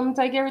gonna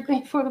take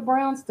everything for the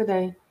Browns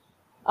today.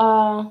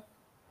 I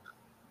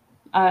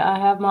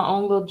have my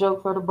own little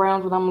joke for the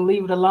Browns, but I'm gonna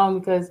leave it alone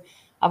because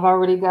I've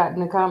already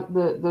gotten the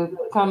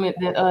comment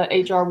that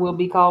HR will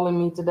be calling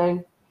me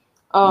today.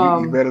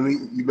 You better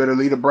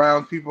leave the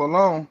Browns people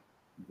alone.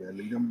 You better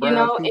leave them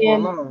Browns people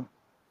alone.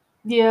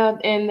 Yeah,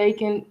 and they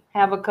can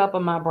have a cup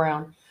of my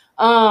brown.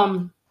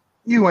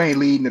 You ain't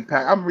leading the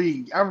pack. I'm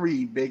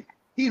reading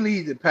he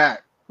leads the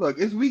pack. Look,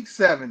 it's week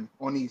 7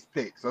 on these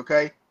picks.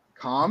 Okay,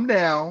 calm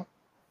down.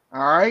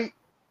 All right,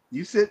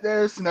 you sit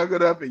there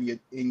snuggled up in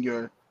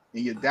your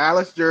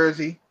Dallas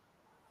jersey,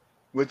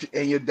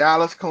 in your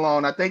Dallas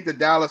cologne. I think the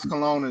Dallas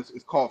cologne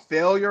is called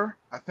Failure.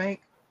 I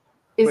think.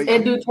 It's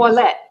Eau de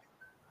Toilette.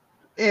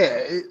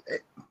 Yeah.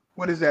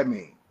 What does that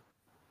mean?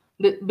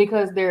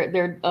 Because their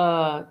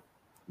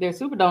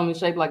Superdome is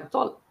shaped like a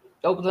toilet.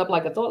 It opens up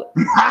like a toilet.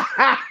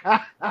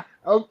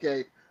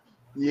 Okay.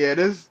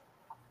 Yeah,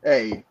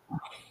 hey,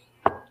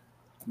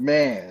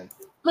 man.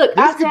 Look,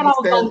 I said I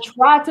was going to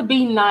try to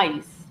be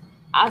nice.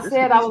 I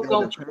said I was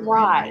going to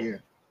try.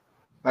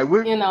 Right, like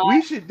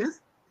we should, this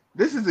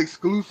is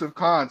exclusive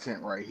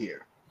content right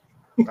here.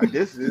 Like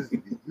this is,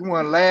 you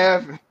want to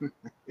laugh?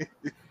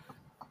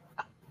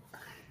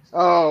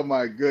 Oh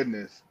my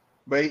goodness.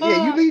 But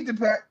yeah, you lead the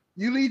pack.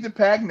 You lead the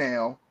pack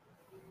now.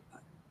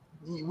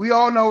 We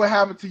all know what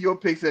happened to your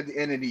picks at the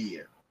end of the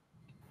year.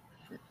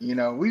 You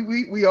know,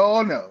 we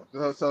all know.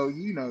 So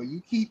you know,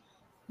 you keep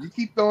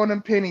throwing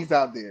them pennies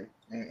out there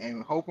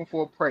and hoping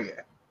for a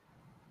prayer.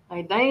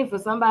 Hey, dang, for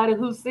somebody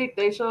who's sick,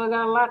 they sure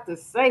got a lot to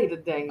say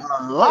today.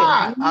 A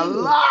lot.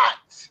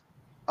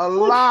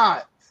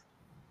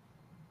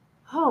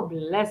 Oh,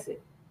 bless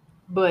it.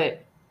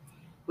 But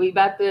we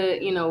about to,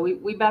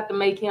 we about to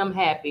make him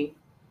happy.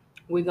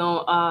 We're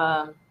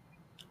gonna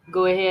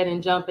go ahead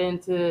and jump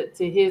into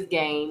his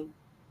game,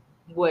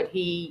 what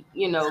he,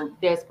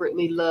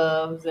 desperately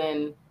loves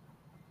and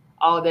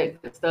all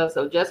that good stuff.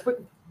 So just for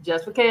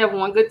Kev,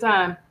 one good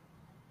time.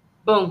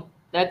 Boom.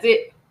 That's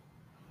it.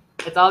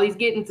 That's all he's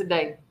getting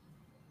today.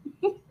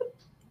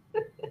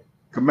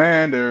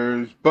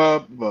 Commanders.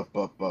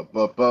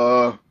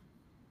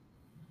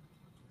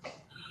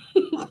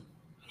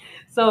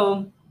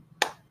 So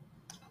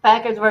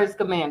Packers versus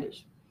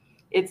Commanders.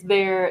 It's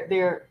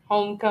their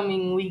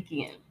homecoming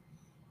weekend.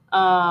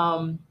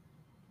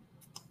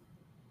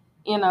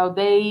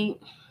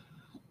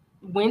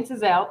 Wentz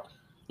is out.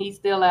 He's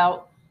still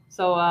out.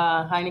 So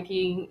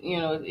Heineke,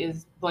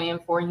 is playing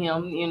for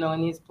him,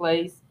 in his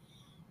place.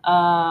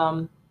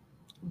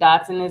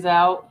 Dotson is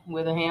out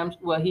with a ham.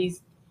 Well,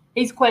 he's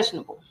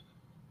questionable.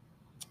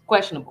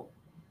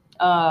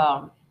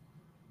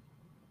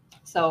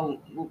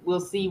 So we'll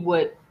see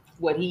what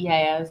he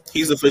has.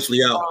 He's officially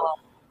out.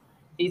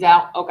 He's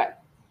out. Okay,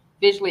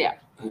 officially out.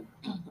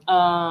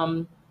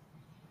 On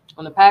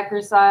the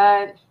Packers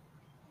side,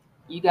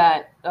 you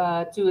got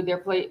two of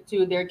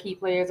their key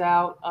players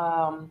out.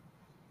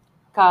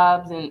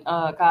 Cobb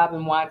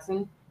and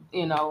Watson.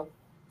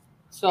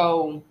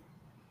 So.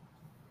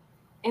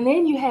 And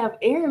then you have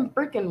Aaron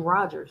freaking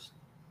Rodgers.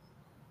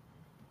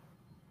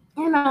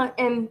 And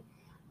I'm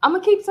gonna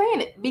keep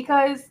saying it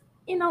because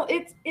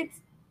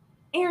it's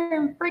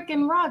Aaron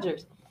freaking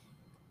Rodgers.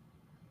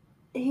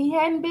 He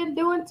hadn't been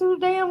doing too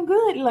damn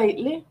good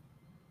lately.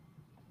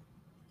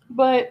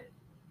 But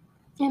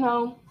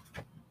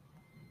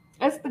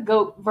that's the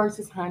GOAT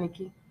versus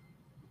Heineke.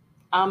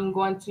 I'm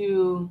going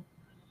to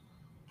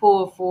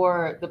pull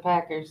for the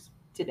Packers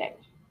today.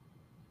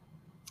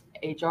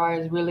 HR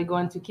is really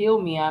going to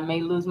kill me. I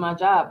may lose my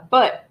job,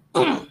 but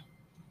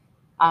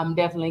I'm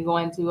definitely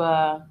going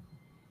to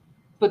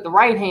put the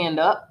right hand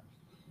up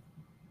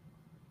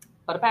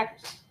for the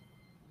Packers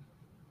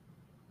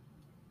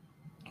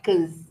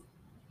because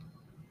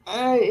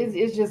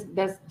it's just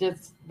that's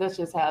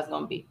just how it's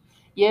gonna be.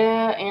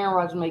 Yeah, Aaron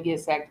Rodgers may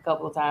get sacked a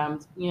couple of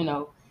times.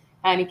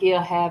 Heineke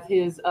will have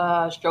his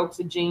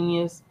strokes of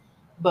genius,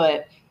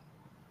 but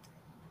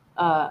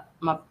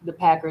the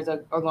Packers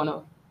are going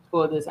to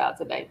pull this out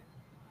today.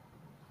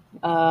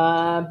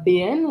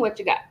 Ben, what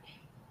you got?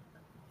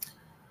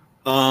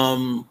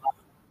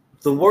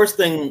 The worst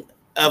thing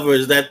ever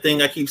is that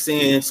thing I keep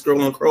seeing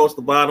scrolling across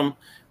the bottom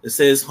that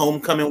says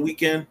homecoming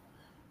weekend.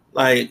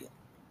 Like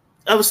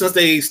ever since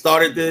they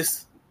started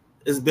this,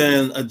 it's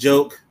been a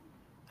joke.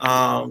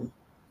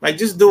 Like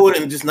just do it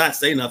and just not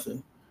say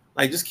nothing.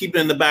 Like just keep it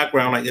in the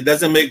background. Like it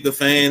doesn't make the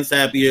fans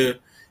happier.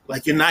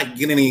 Like you're not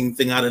getting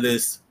anything out of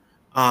this.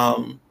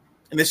 And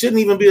it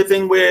shouldn't even be a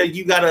thing where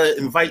you gotta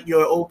invite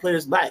your old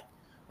players back.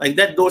 Like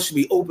that door should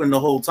be open the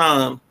whole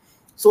time.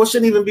 So it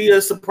shouldn't even be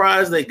a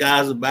surprise that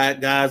guys are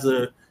back. Guys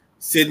are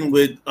sitting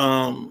with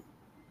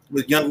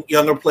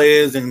younger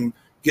players and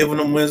giving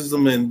them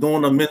wisdom and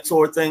doing a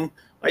mentor thing.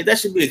 Like that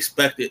should be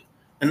expected.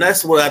 And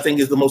that's what I think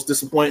is the most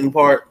disappointing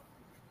part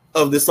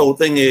of this whole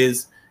thing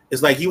is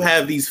like you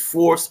have these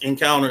forced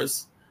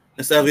encounters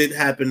instead of it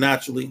happen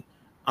naturally.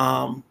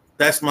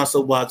 That's my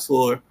soapbox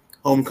for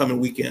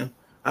homecoming weekend.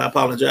 I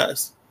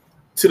apologize.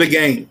 To the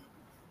game.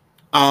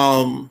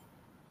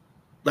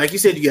 Like you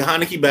said, you get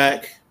Heineke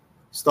back,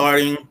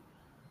 starting.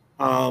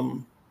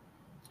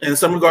 In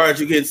some regards,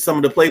 you get some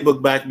of the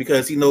playbook back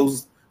because he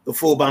knows the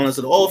full balance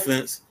of the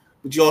offense,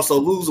 but you also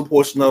lose a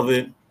portion of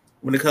it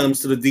when it comes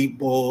to the deep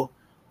ball.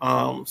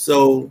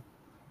 So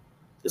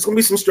there's going to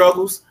be some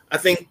struggles. I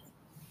think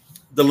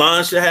the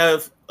line should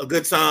have a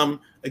good time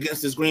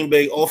against this Green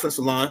Bay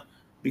offensive line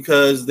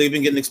because they've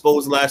been getting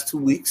exposed the last 2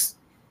 weeks.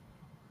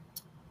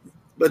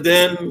 But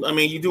then, I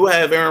mean, you do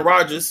have Aaron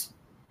Rodgers,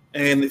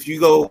 And if you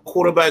go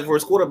quarterback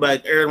versus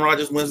quarterback, Aaron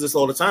Rodgers wins this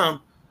all the time.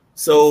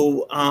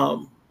 So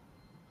I'm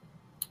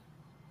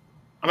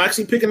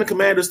actually picking the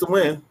Commanders to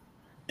win.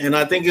 And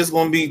I think it's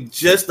going to be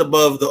just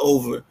above the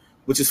over,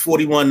 which is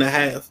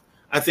 41.5.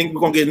 I think we're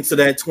going to get into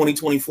that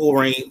 2024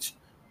 range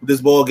with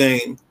this ball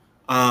game.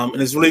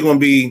 And it's really going to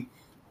be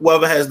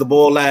whoever has the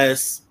ball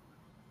last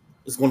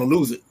is going to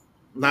lose it,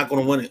 not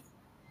going to win it.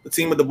 The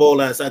team with the ball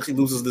last actually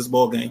loses this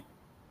ball game.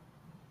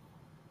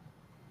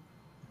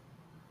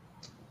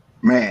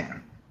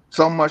 Man,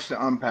 so much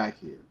to unpack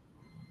here.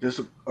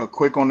 Just a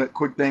quick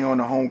thing on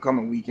the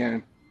homecoming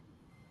weekend.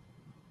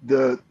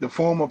 The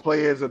former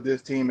players of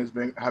this team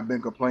have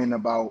been complaining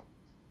about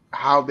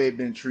how they've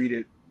been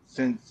treated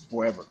since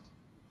forever.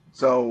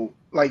 So,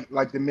 like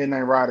the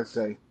Midnight Riders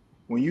say,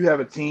 when you have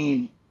a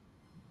team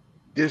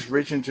this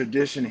rich in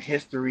tradition,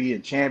 history,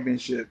 and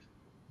championship,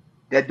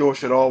 that door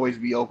should always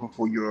be open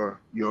for your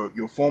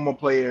former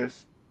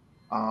players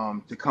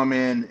to come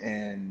in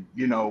and,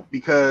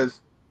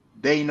 because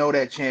they know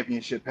that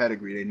championship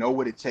pedigree. They know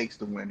what it takes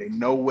to win. They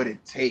know what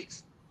it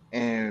takes.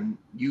 And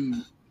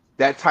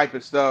that type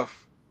of stuff,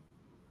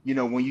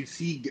 when you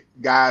see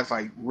guys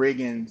like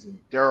Riggins and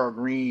Darryl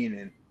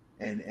Green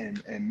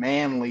and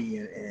Manley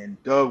and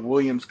Doug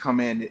Williams come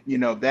in,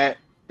 that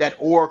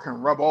aura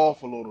can rub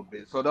off a little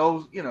bit. So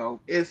those,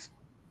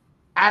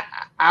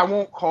 I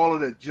won't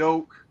call it a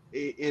joke.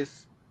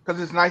 It's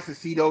because it's nice to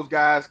see those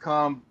guys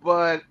come,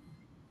 but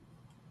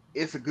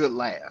it's a good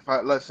laugh.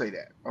 Let's say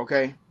that.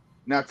 Okay.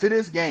 Now to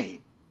this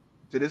game,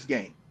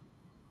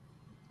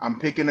 I'm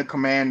picking the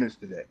Commanders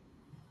today.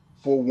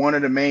 For one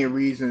of the main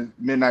reasons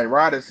Midnight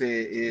Rider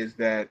said is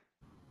that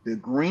the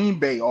Green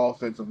Bay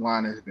offensive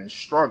line has been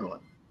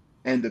struggling,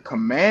 and the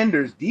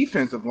Commanders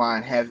defensive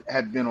line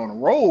have been on a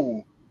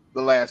roll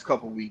the last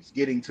couple of weeks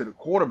getting to the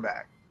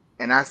quarterback.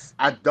 And I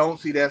don't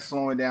see that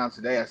slowing down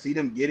today. I see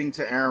them getting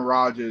to Aaron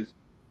Rodgers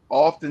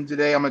often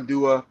today. I'm gonna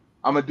do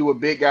a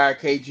big guy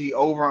KG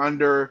over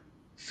under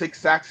 6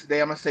 sacks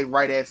today. I'm gonna say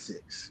right at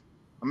 6.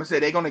 I'm gonna say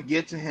they're gonna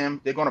get to him.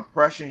 They're gonna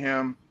pressure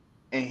him.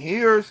 And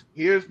here's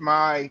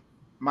my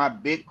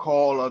big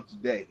call of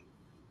today.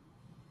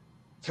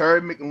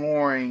 Terry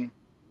McLaurin,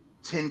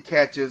 10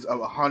 catches of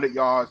 100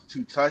 yards,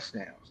 2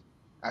 touchdowns.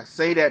 I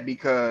say that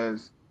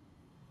because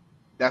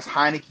that's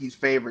Heineke's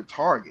favorite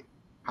target.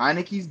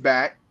 Heineke's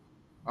back.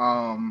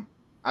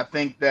 I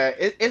think that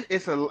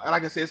it's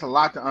like I said, it's a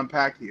lot to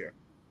unpack here.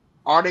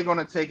 Are they going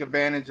to take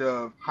advantage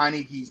of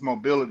Heineke's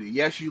mobility?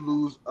 Yes, you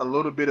lose a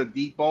little bit of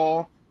deep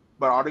ball,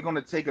 but are they going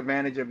to take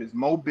advantage of his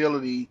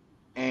mobility?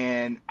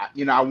 And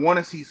I want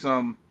to see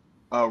some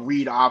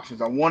read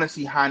options. I want to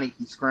see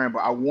Heinicke scramble.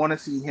 I want to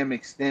see him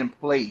extend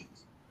plays.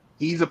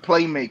 He's a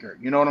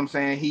playmaker. You know what I'm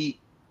saying?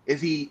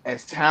 Is he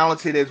as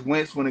talented as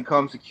Wentz when it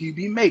comes to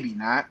QB? Maybe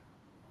not.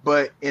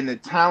 But in the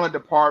talent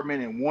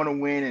department and want to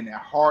win and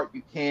at heart,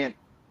 you can't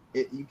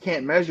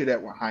measure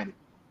that with Heinicke.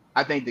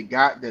 I think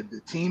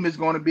the team is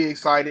going to be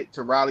excited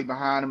to rally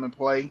behind him and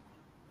play,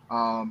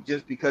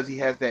 just because he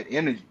has that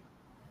energy.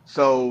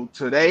 So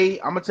today,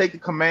 I'm gonna take the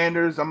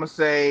Commanders. I'm gonna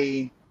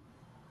say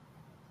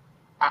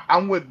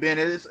I'm with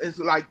Bennett. It's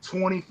like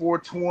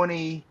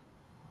 24-20,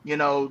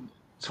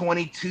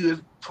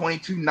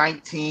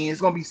 22-19.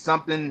 It's gonna be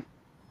something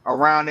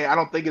around there. I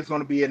don't think it's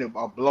gonna be a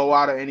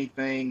blowout or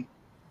anything.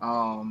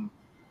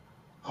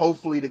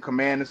 Hopefully the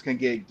Commanders can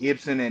get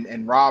Gibson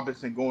and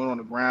Robinson going on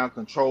the ground,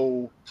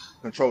 control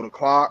the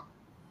clock,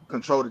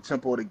 control the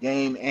tempo of the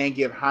game, and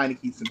give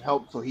Heinicke some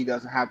help so he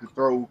doesn't have to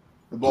throw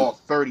the ball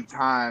 30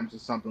 times or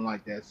something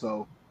like that.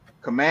 So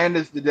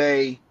Commanders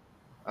today,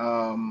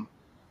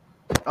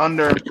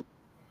 under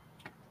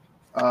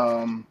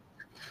I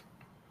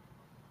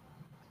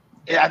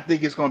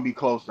think it's going to be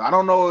closer. I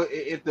don't know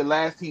if the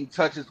last team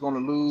touch is going to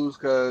lose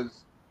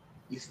because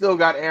you still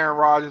got Aaron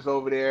Rodgers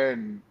over there,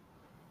 and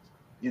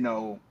he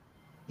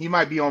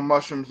might be on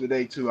mushrooms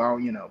today too.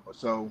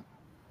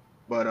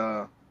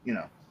 But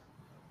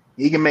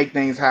he can make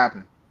things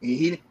happen.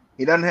 He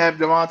doesn't have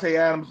Devontae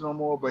Adams no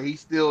more, but he's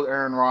still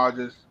Aaron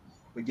Rodgers.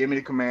 But give me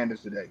the Commanders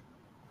today.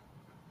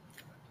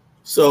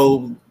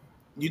 So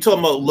you talking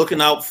about looking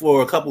out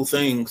for a couple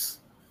things.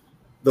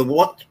 The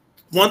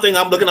one thing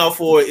I'm looking out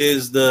for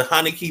is the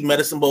Heinicke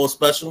Medicine Ball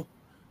special,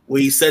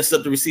 where he sets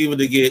up the receiver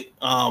to get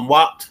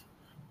whopped.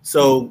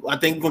 So I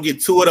think we're going to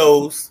get 2 of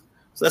those.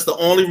 So that's the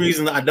only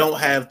reason I don't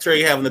have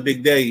Trey having a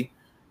big day,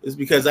 is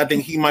because I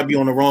think he might be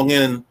on the wrong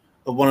end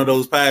of one of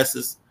those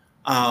passes.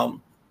 The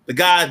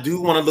guy I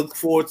do want to look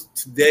forward to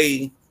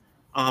today,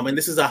 and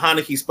this is a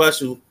Heinicke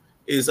special,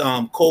 is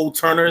Cole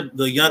Turner,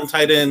 the young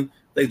tight end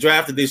they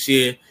drafted this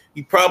year.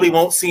 You probably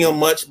won't see him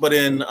much, but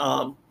in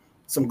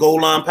some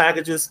goal line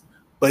packages.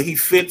 But he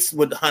fits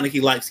what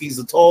Heinicke likes. He's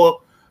a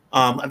tall,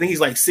 I think he's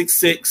like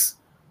 6'6",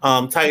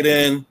 tight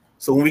end.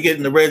 So when we get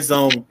in the red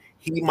zone,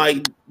 he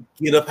might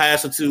get a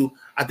pass or 2.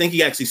 I think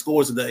he actually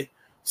scores today.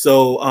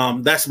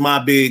 So that's my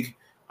big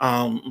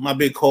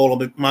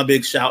call. My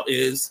big shout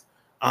is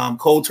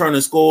Cole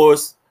Turner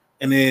scores,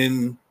 and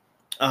then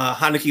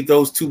Heinicke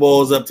throws 2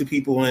 balls up to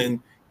people and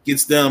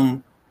gets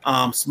them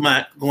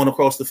smacked going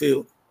across the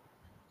field.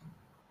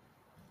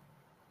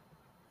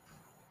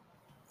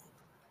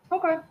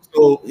 Okay.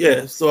 So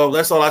yeah, so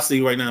that's all I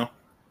see right now.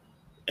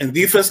 And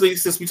defensively,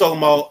 since we talking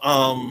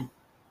about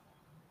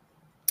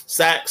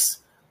sacks,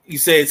 you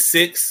said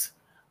 6.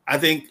 I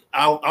think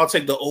I'll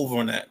take the over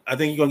on that. I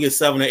think you're gonna get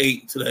 7 or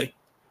 8 today.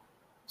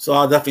 So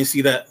I'll definitely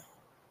see that.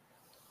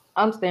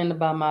 I'm standing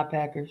by my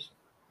Packers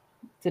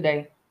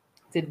today.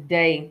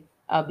 Today,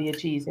 I'll be a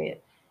cheesehead.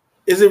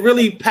 Is it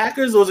really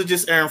Packers or is it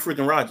just Aaron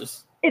freaking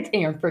Rodgers? It's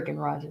Aaron freaking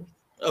Rodgers.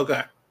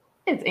 Okay.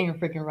 It's Aaron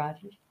freaking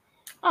Rodgers.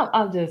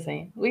 I'm just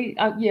saying.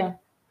 Yeah,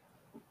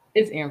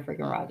 it's Aaron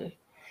freaking Rodgers.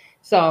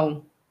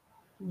 So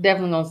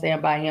definitely gonna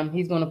stand by him.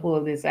 He's gonna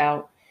pull this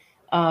out.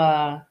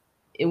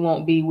 It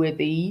won't be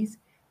with ease,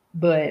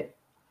 but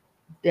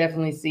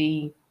definitely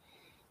see.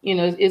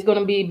 It's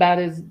gonna be about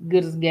as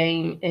good a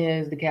game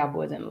as the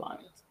Cowboys and the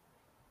Lions.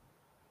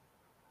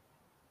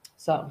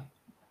 So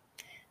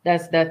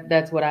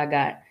that's what I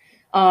got.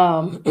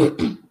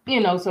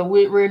 So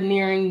we're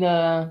nearing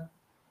the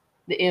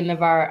end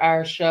of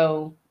our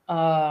show.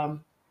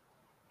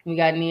 We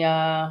got any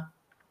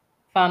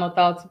final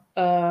thoughts,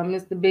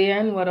 Mr.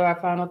 Ben? What are our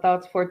final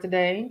thoughts for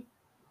today?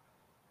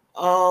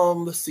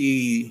 Let's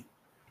see.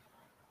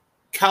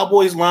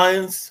 Cowboys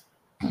Lions.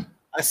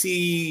 I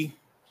see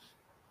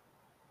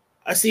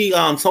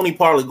Tony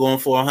Pollard going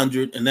for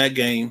 100 in that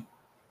game.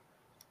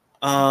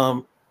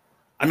 I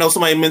know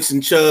somebody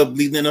mentioned Chubb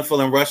leading the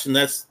NFL in rushing.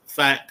 That's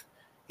fact.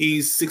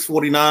 He's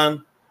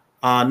 649.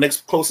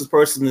 Next closest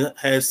person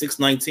has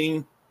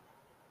 619.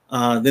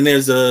 Then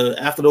there's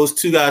after those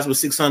two guys with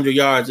 600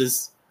 yards,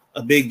 it's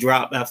a big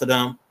drop after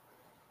them.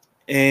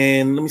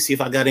 And let me see if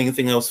I got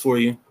anything else for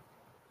you.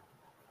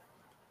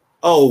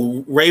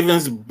 Oh,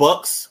 Ravens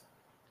Bucks.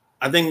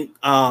 I think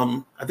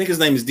his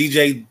name is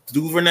DJ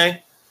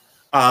Duvernay,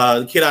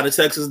 the kid out of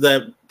Texas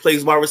that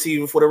plays wide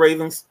receiver for the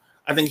Ravens.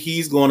 I think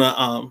he's going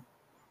to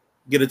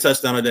get a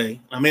touchdown today.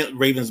 I meant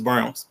Ravens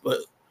Browns, but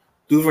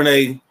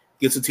Duvernay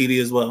gets a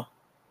TD as well.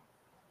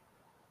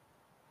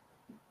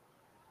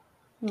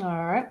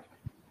 All right.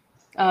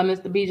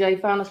 Mr.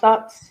 BJ, final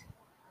thoughts?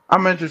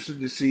 I'm interested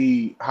to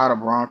see how the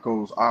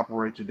Broncos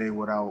operate today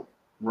without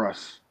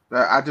Russ.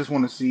 I just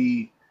want to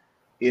see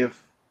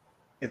if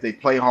they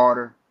play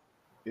harder,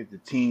 if the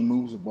team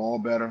moves the ball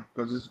better,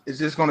 because it's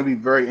just going to be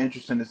very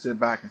interesting to sit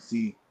back and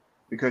see,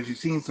 because you've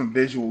seen some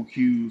visual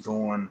cues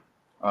on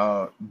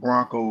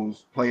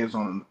Broncos players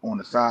on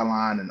the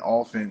sideline and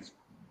offense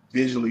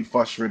visually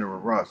frustrated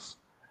with Russ.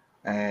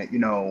 And,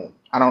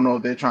 I don't know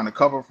if they're trying to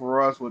cover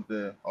for us with he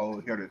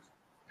hurt his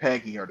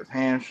pec, he hurt his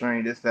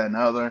hamstring, this, that, and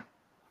other.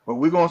 But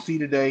we're going to see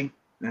today,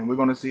 and we're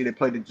going to see they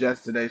play the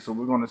Jets today, so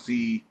we're going to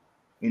see,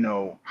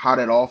 how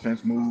that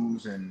offense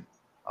moves and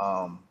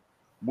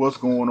what's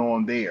going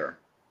on there.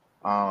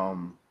 My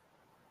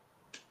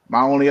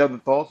only other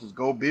thoughts is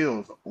go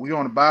Bills. We're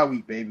on a bye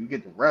week, baby. We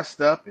get to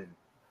rest up and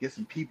get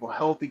some people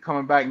healthy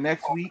coming back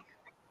next week.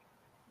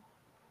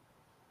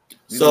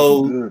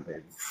 So, good,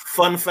 baby.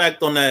 Fun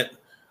fact on that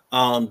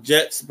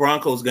Jets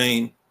Broncos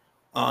game,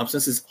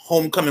 since it's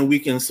homecoming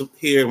weekend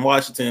here in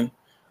Washington,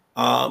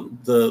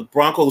 the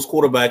Broncos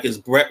quarterback is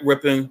Brett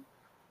Rippon.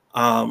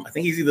 I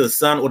think he's either the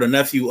son or the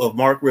nephew of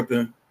Mark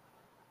Rippon.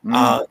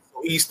 So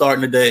he's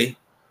starting today.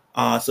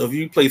 So if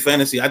you play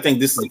fantasy, I think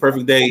this is a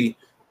perfect day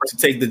to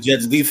take the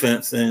Jets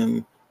defense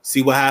and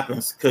see what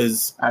happens.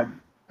 Because I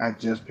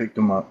just picked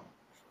them up.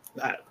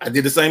 I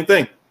did the same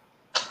thing.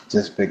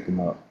 Just picked them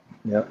up.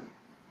 Yep.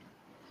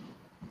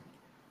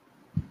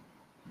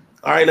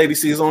 All right, Lady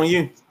C, it's on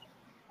you.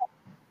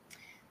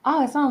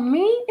 Oh, it's on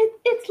me?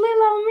 It's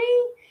little on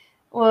me?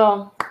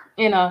 Well,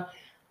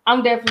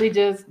 I'm definitely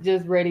just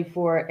ready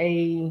for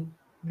a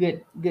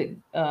good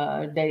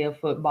day of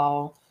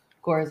football.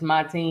 Of course,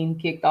 my team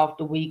kicked off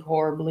the week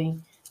horribly.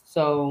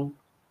 So,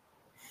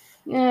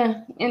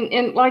 yeah.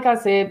 And like I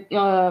said,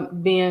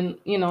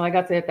 like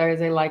I said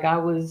Thursday, like I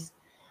was,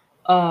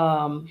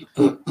 pulling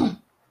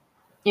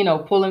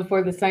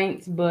for the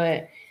Saints,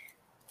 but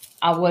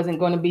I wasn't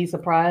going to be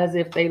surprised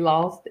if they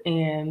lost,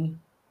 and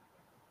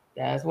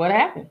that's what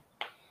happened.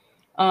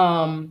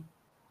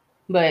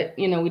 But,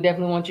 we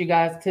definitely want you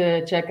guys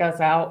to check us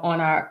out on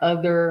our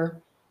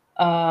other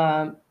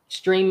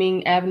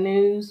streaming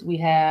avenues. We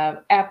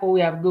have Apple,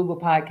 we have Google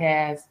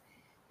Podcasts,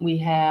 we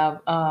have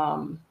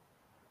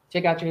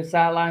check out your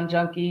Sideline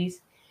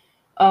Junkies.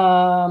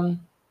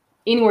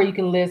 Anywhere you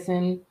can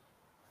listen,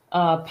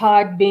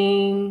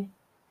 Podbean,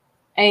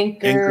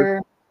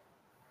 Anchor.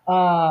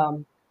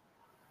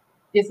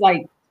 It's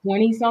like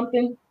 20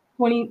 something,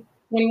 20,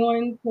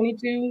 21,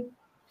 22.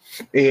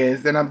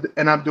 Yes, and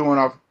I'm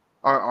doing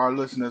our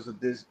listeners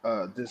this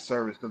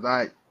service, because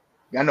I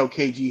know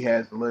KG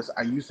has the list.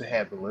 I used to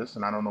have the list,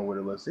 and I don't know where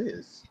the list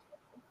is.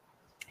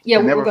 Yeah,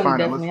 we're never going to find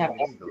definitely have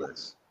the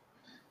list.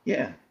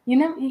 Yeah, he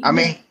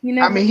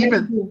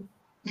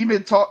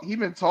been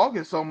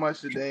talking so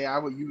much today. I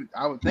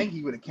would think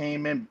he would have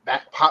came in,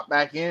 popped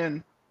back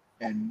in,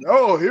 and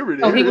here it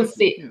is. Oh, he was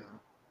sick.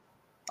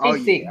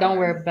 He's sick. Yeah, Don't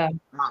worry about it.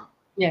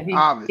 Yeah,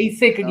 he's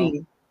sick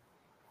again.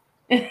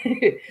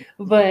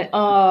 But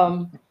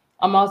I'm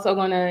also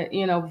gonna,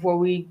 before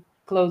we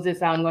close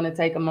this out, I'm gonna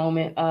take a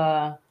moment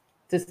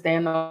to to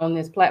stand on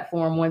this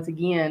platform once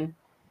again.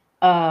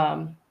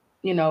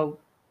 You know,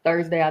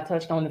 Thursday I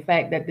touched on the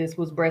fact that this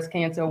was Breast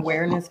Cancer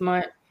Awareness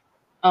Month.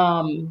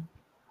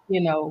 You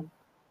know,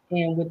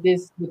 and with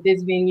this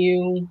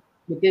venue,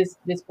 with this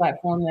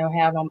platform that I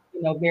have, I'm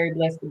very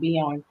blessed to be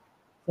on,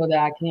 so that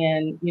I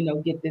can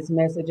get this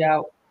message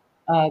out,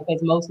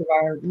 because most of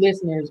our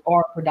listeners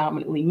are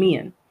predominantly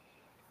men.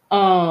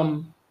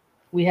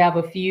 We have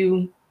a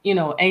few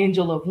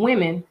angel of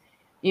women,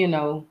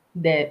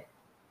 that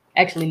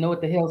actually know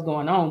what the hell's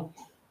going on,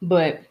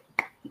 but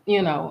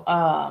you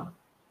know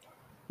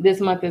this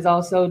month is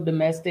also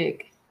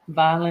Domestic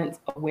Violence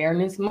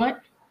Awareness Month,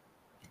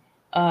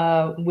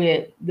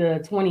 with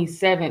the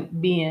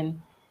 27th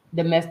being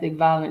Domestic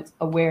Violence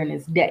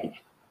Awareness Day.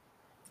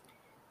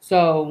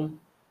 So,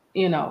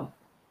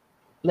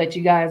 let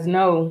you guys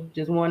know,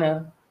 just want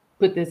to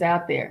put this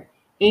out there.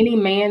 Any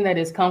man that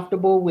is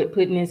comfortable with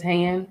putting his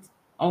hands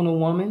on a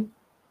woman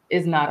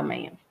is not a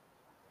man.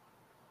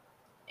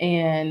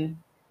 And,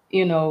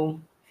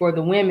 for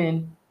the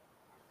women,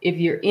 if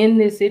you're in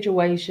this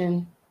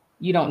situation,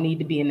 you don't need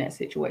to be in that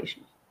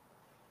situation.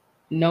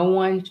 No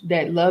one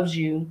that loves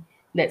you,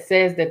 that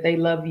says that they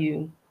love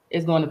you,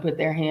 is going to put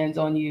their hands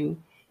on you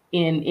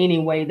in any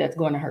way that's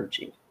going to hurt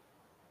you.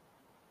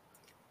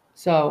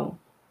 So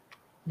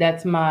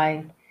that's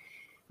my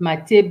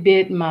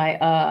tidbit,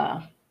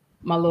 my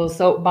little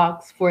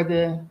soapbox for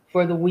the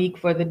week,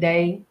 for the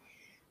day.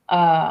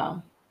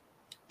 Can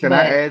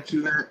I add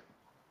to that?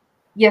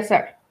 Yes,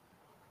 sir.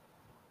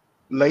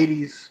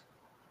 Ladies,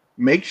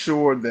 make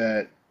sure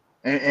that,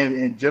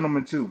 and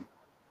gentlemen too,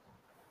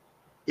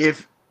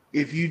 if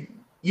you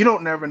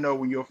don't never know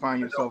when you'll find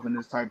yourself in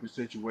this type of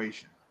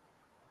situation,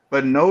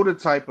 but know the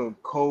type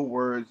of code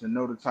words and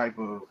know the type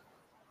of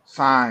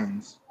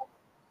signs,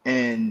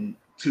 and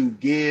to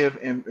give,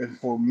 and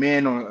for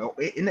men, or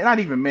not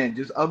even men,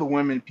 just other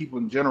women, people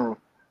in general,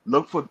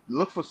 look for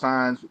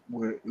signs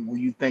where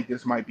you think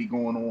this might be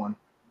going on.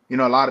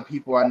 A lot of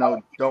people I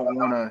know don't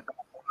want to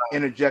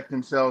interject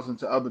themselves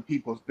into other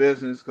people's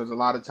business, because a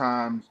lot of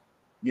times,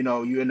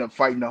 you end up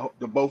fighting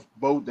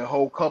the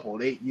whole couple.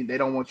 They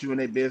don't want you in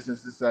their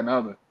business, this, that, and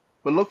other.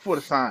 But look for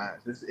the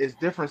signs. It's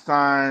different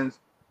signs,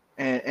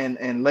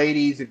 and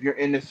ladies, if you're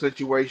in this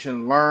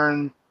situation,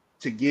 learn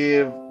to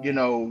give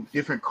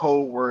different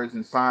code words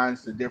and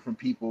signs to different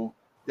people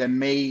that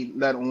may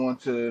let on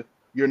to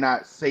you're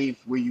not safe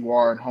where you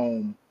are at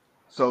home,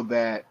 so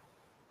that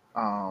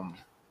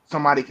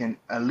somebody can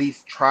at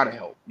least try to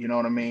help. You know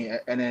what I mean?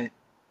 And then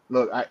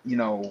look,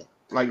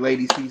 like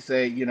Lady C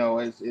said,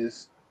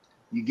 it's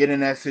you get in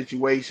that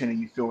situation and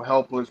you feel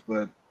helpless,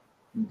 but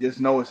you just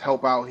know it's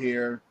help out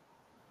here.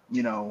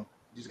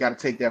 Just got to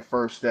take that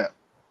first step.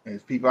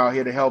 There's people out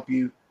here to help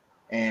you,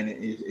 and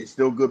it's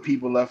still good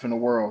people left in the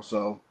world.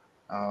 So,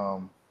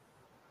 and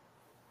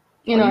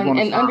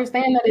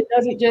understand that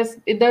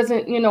it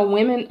doesn't,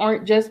 women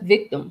aren't just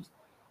victims.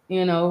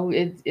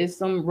 It's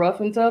some rough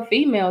and tough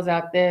females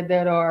out there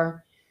that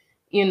are,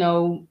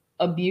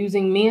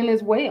 abusing men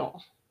as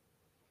well.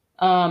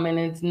 And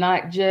it's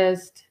not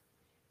just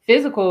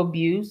physical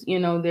abuse.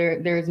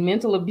 There's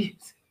mental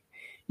abuse.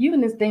 You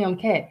and this damn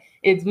cat.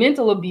 It's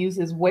mental abuse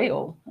as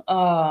well.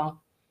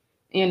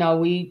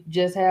 We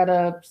just had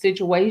a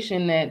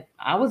situation that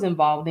I was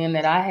involved in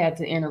that I had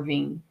to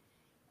intervene.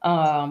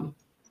 And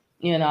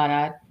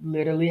I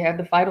literally had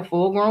to fight a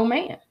full-grown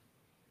man.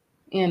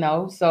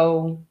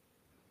 So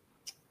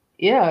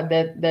yeah,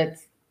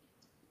 that's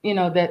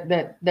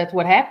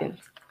what happens.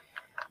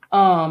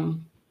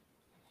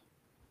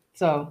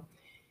 So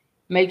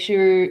make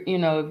sure,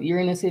 if you're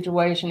in a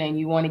situation and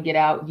you want to get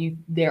out,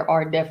 there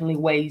are definitely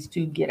ways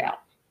to get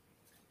out.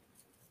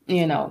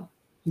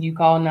 You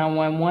call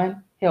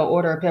 911, hell,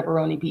 order a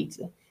pepperoni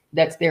pizza.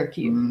 That's their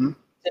cue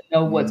to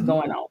know what's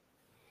going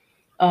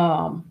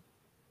on.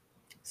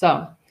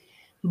 So,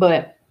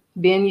 but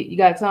Ben, you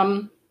got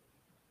something?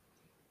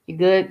 You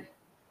good?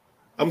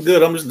 I'm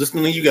good. I'm just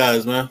listening to you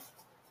guys, man.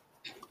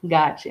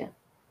 Gotcha.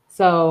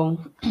 So,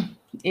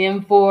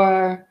 in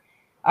for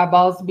our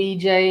boss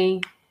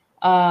BJ,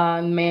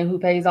 the man who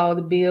pays all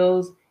the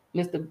bills,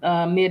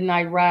 Mr.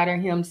 Midnight Rider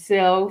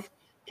himself,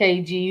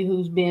 KG,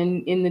 who's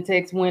been in the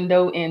text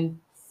window and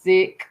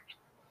sick,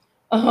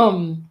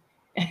 and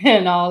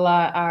all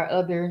our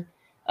other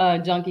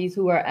junkies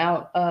who are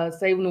out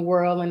saving the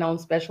world and on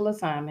special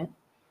assignment.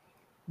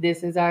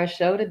 This is our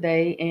show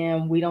today,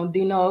 and we don't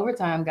do no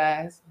overtime,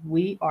 guys.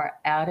 We are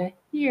out of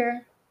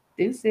here.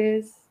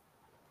 Deuces.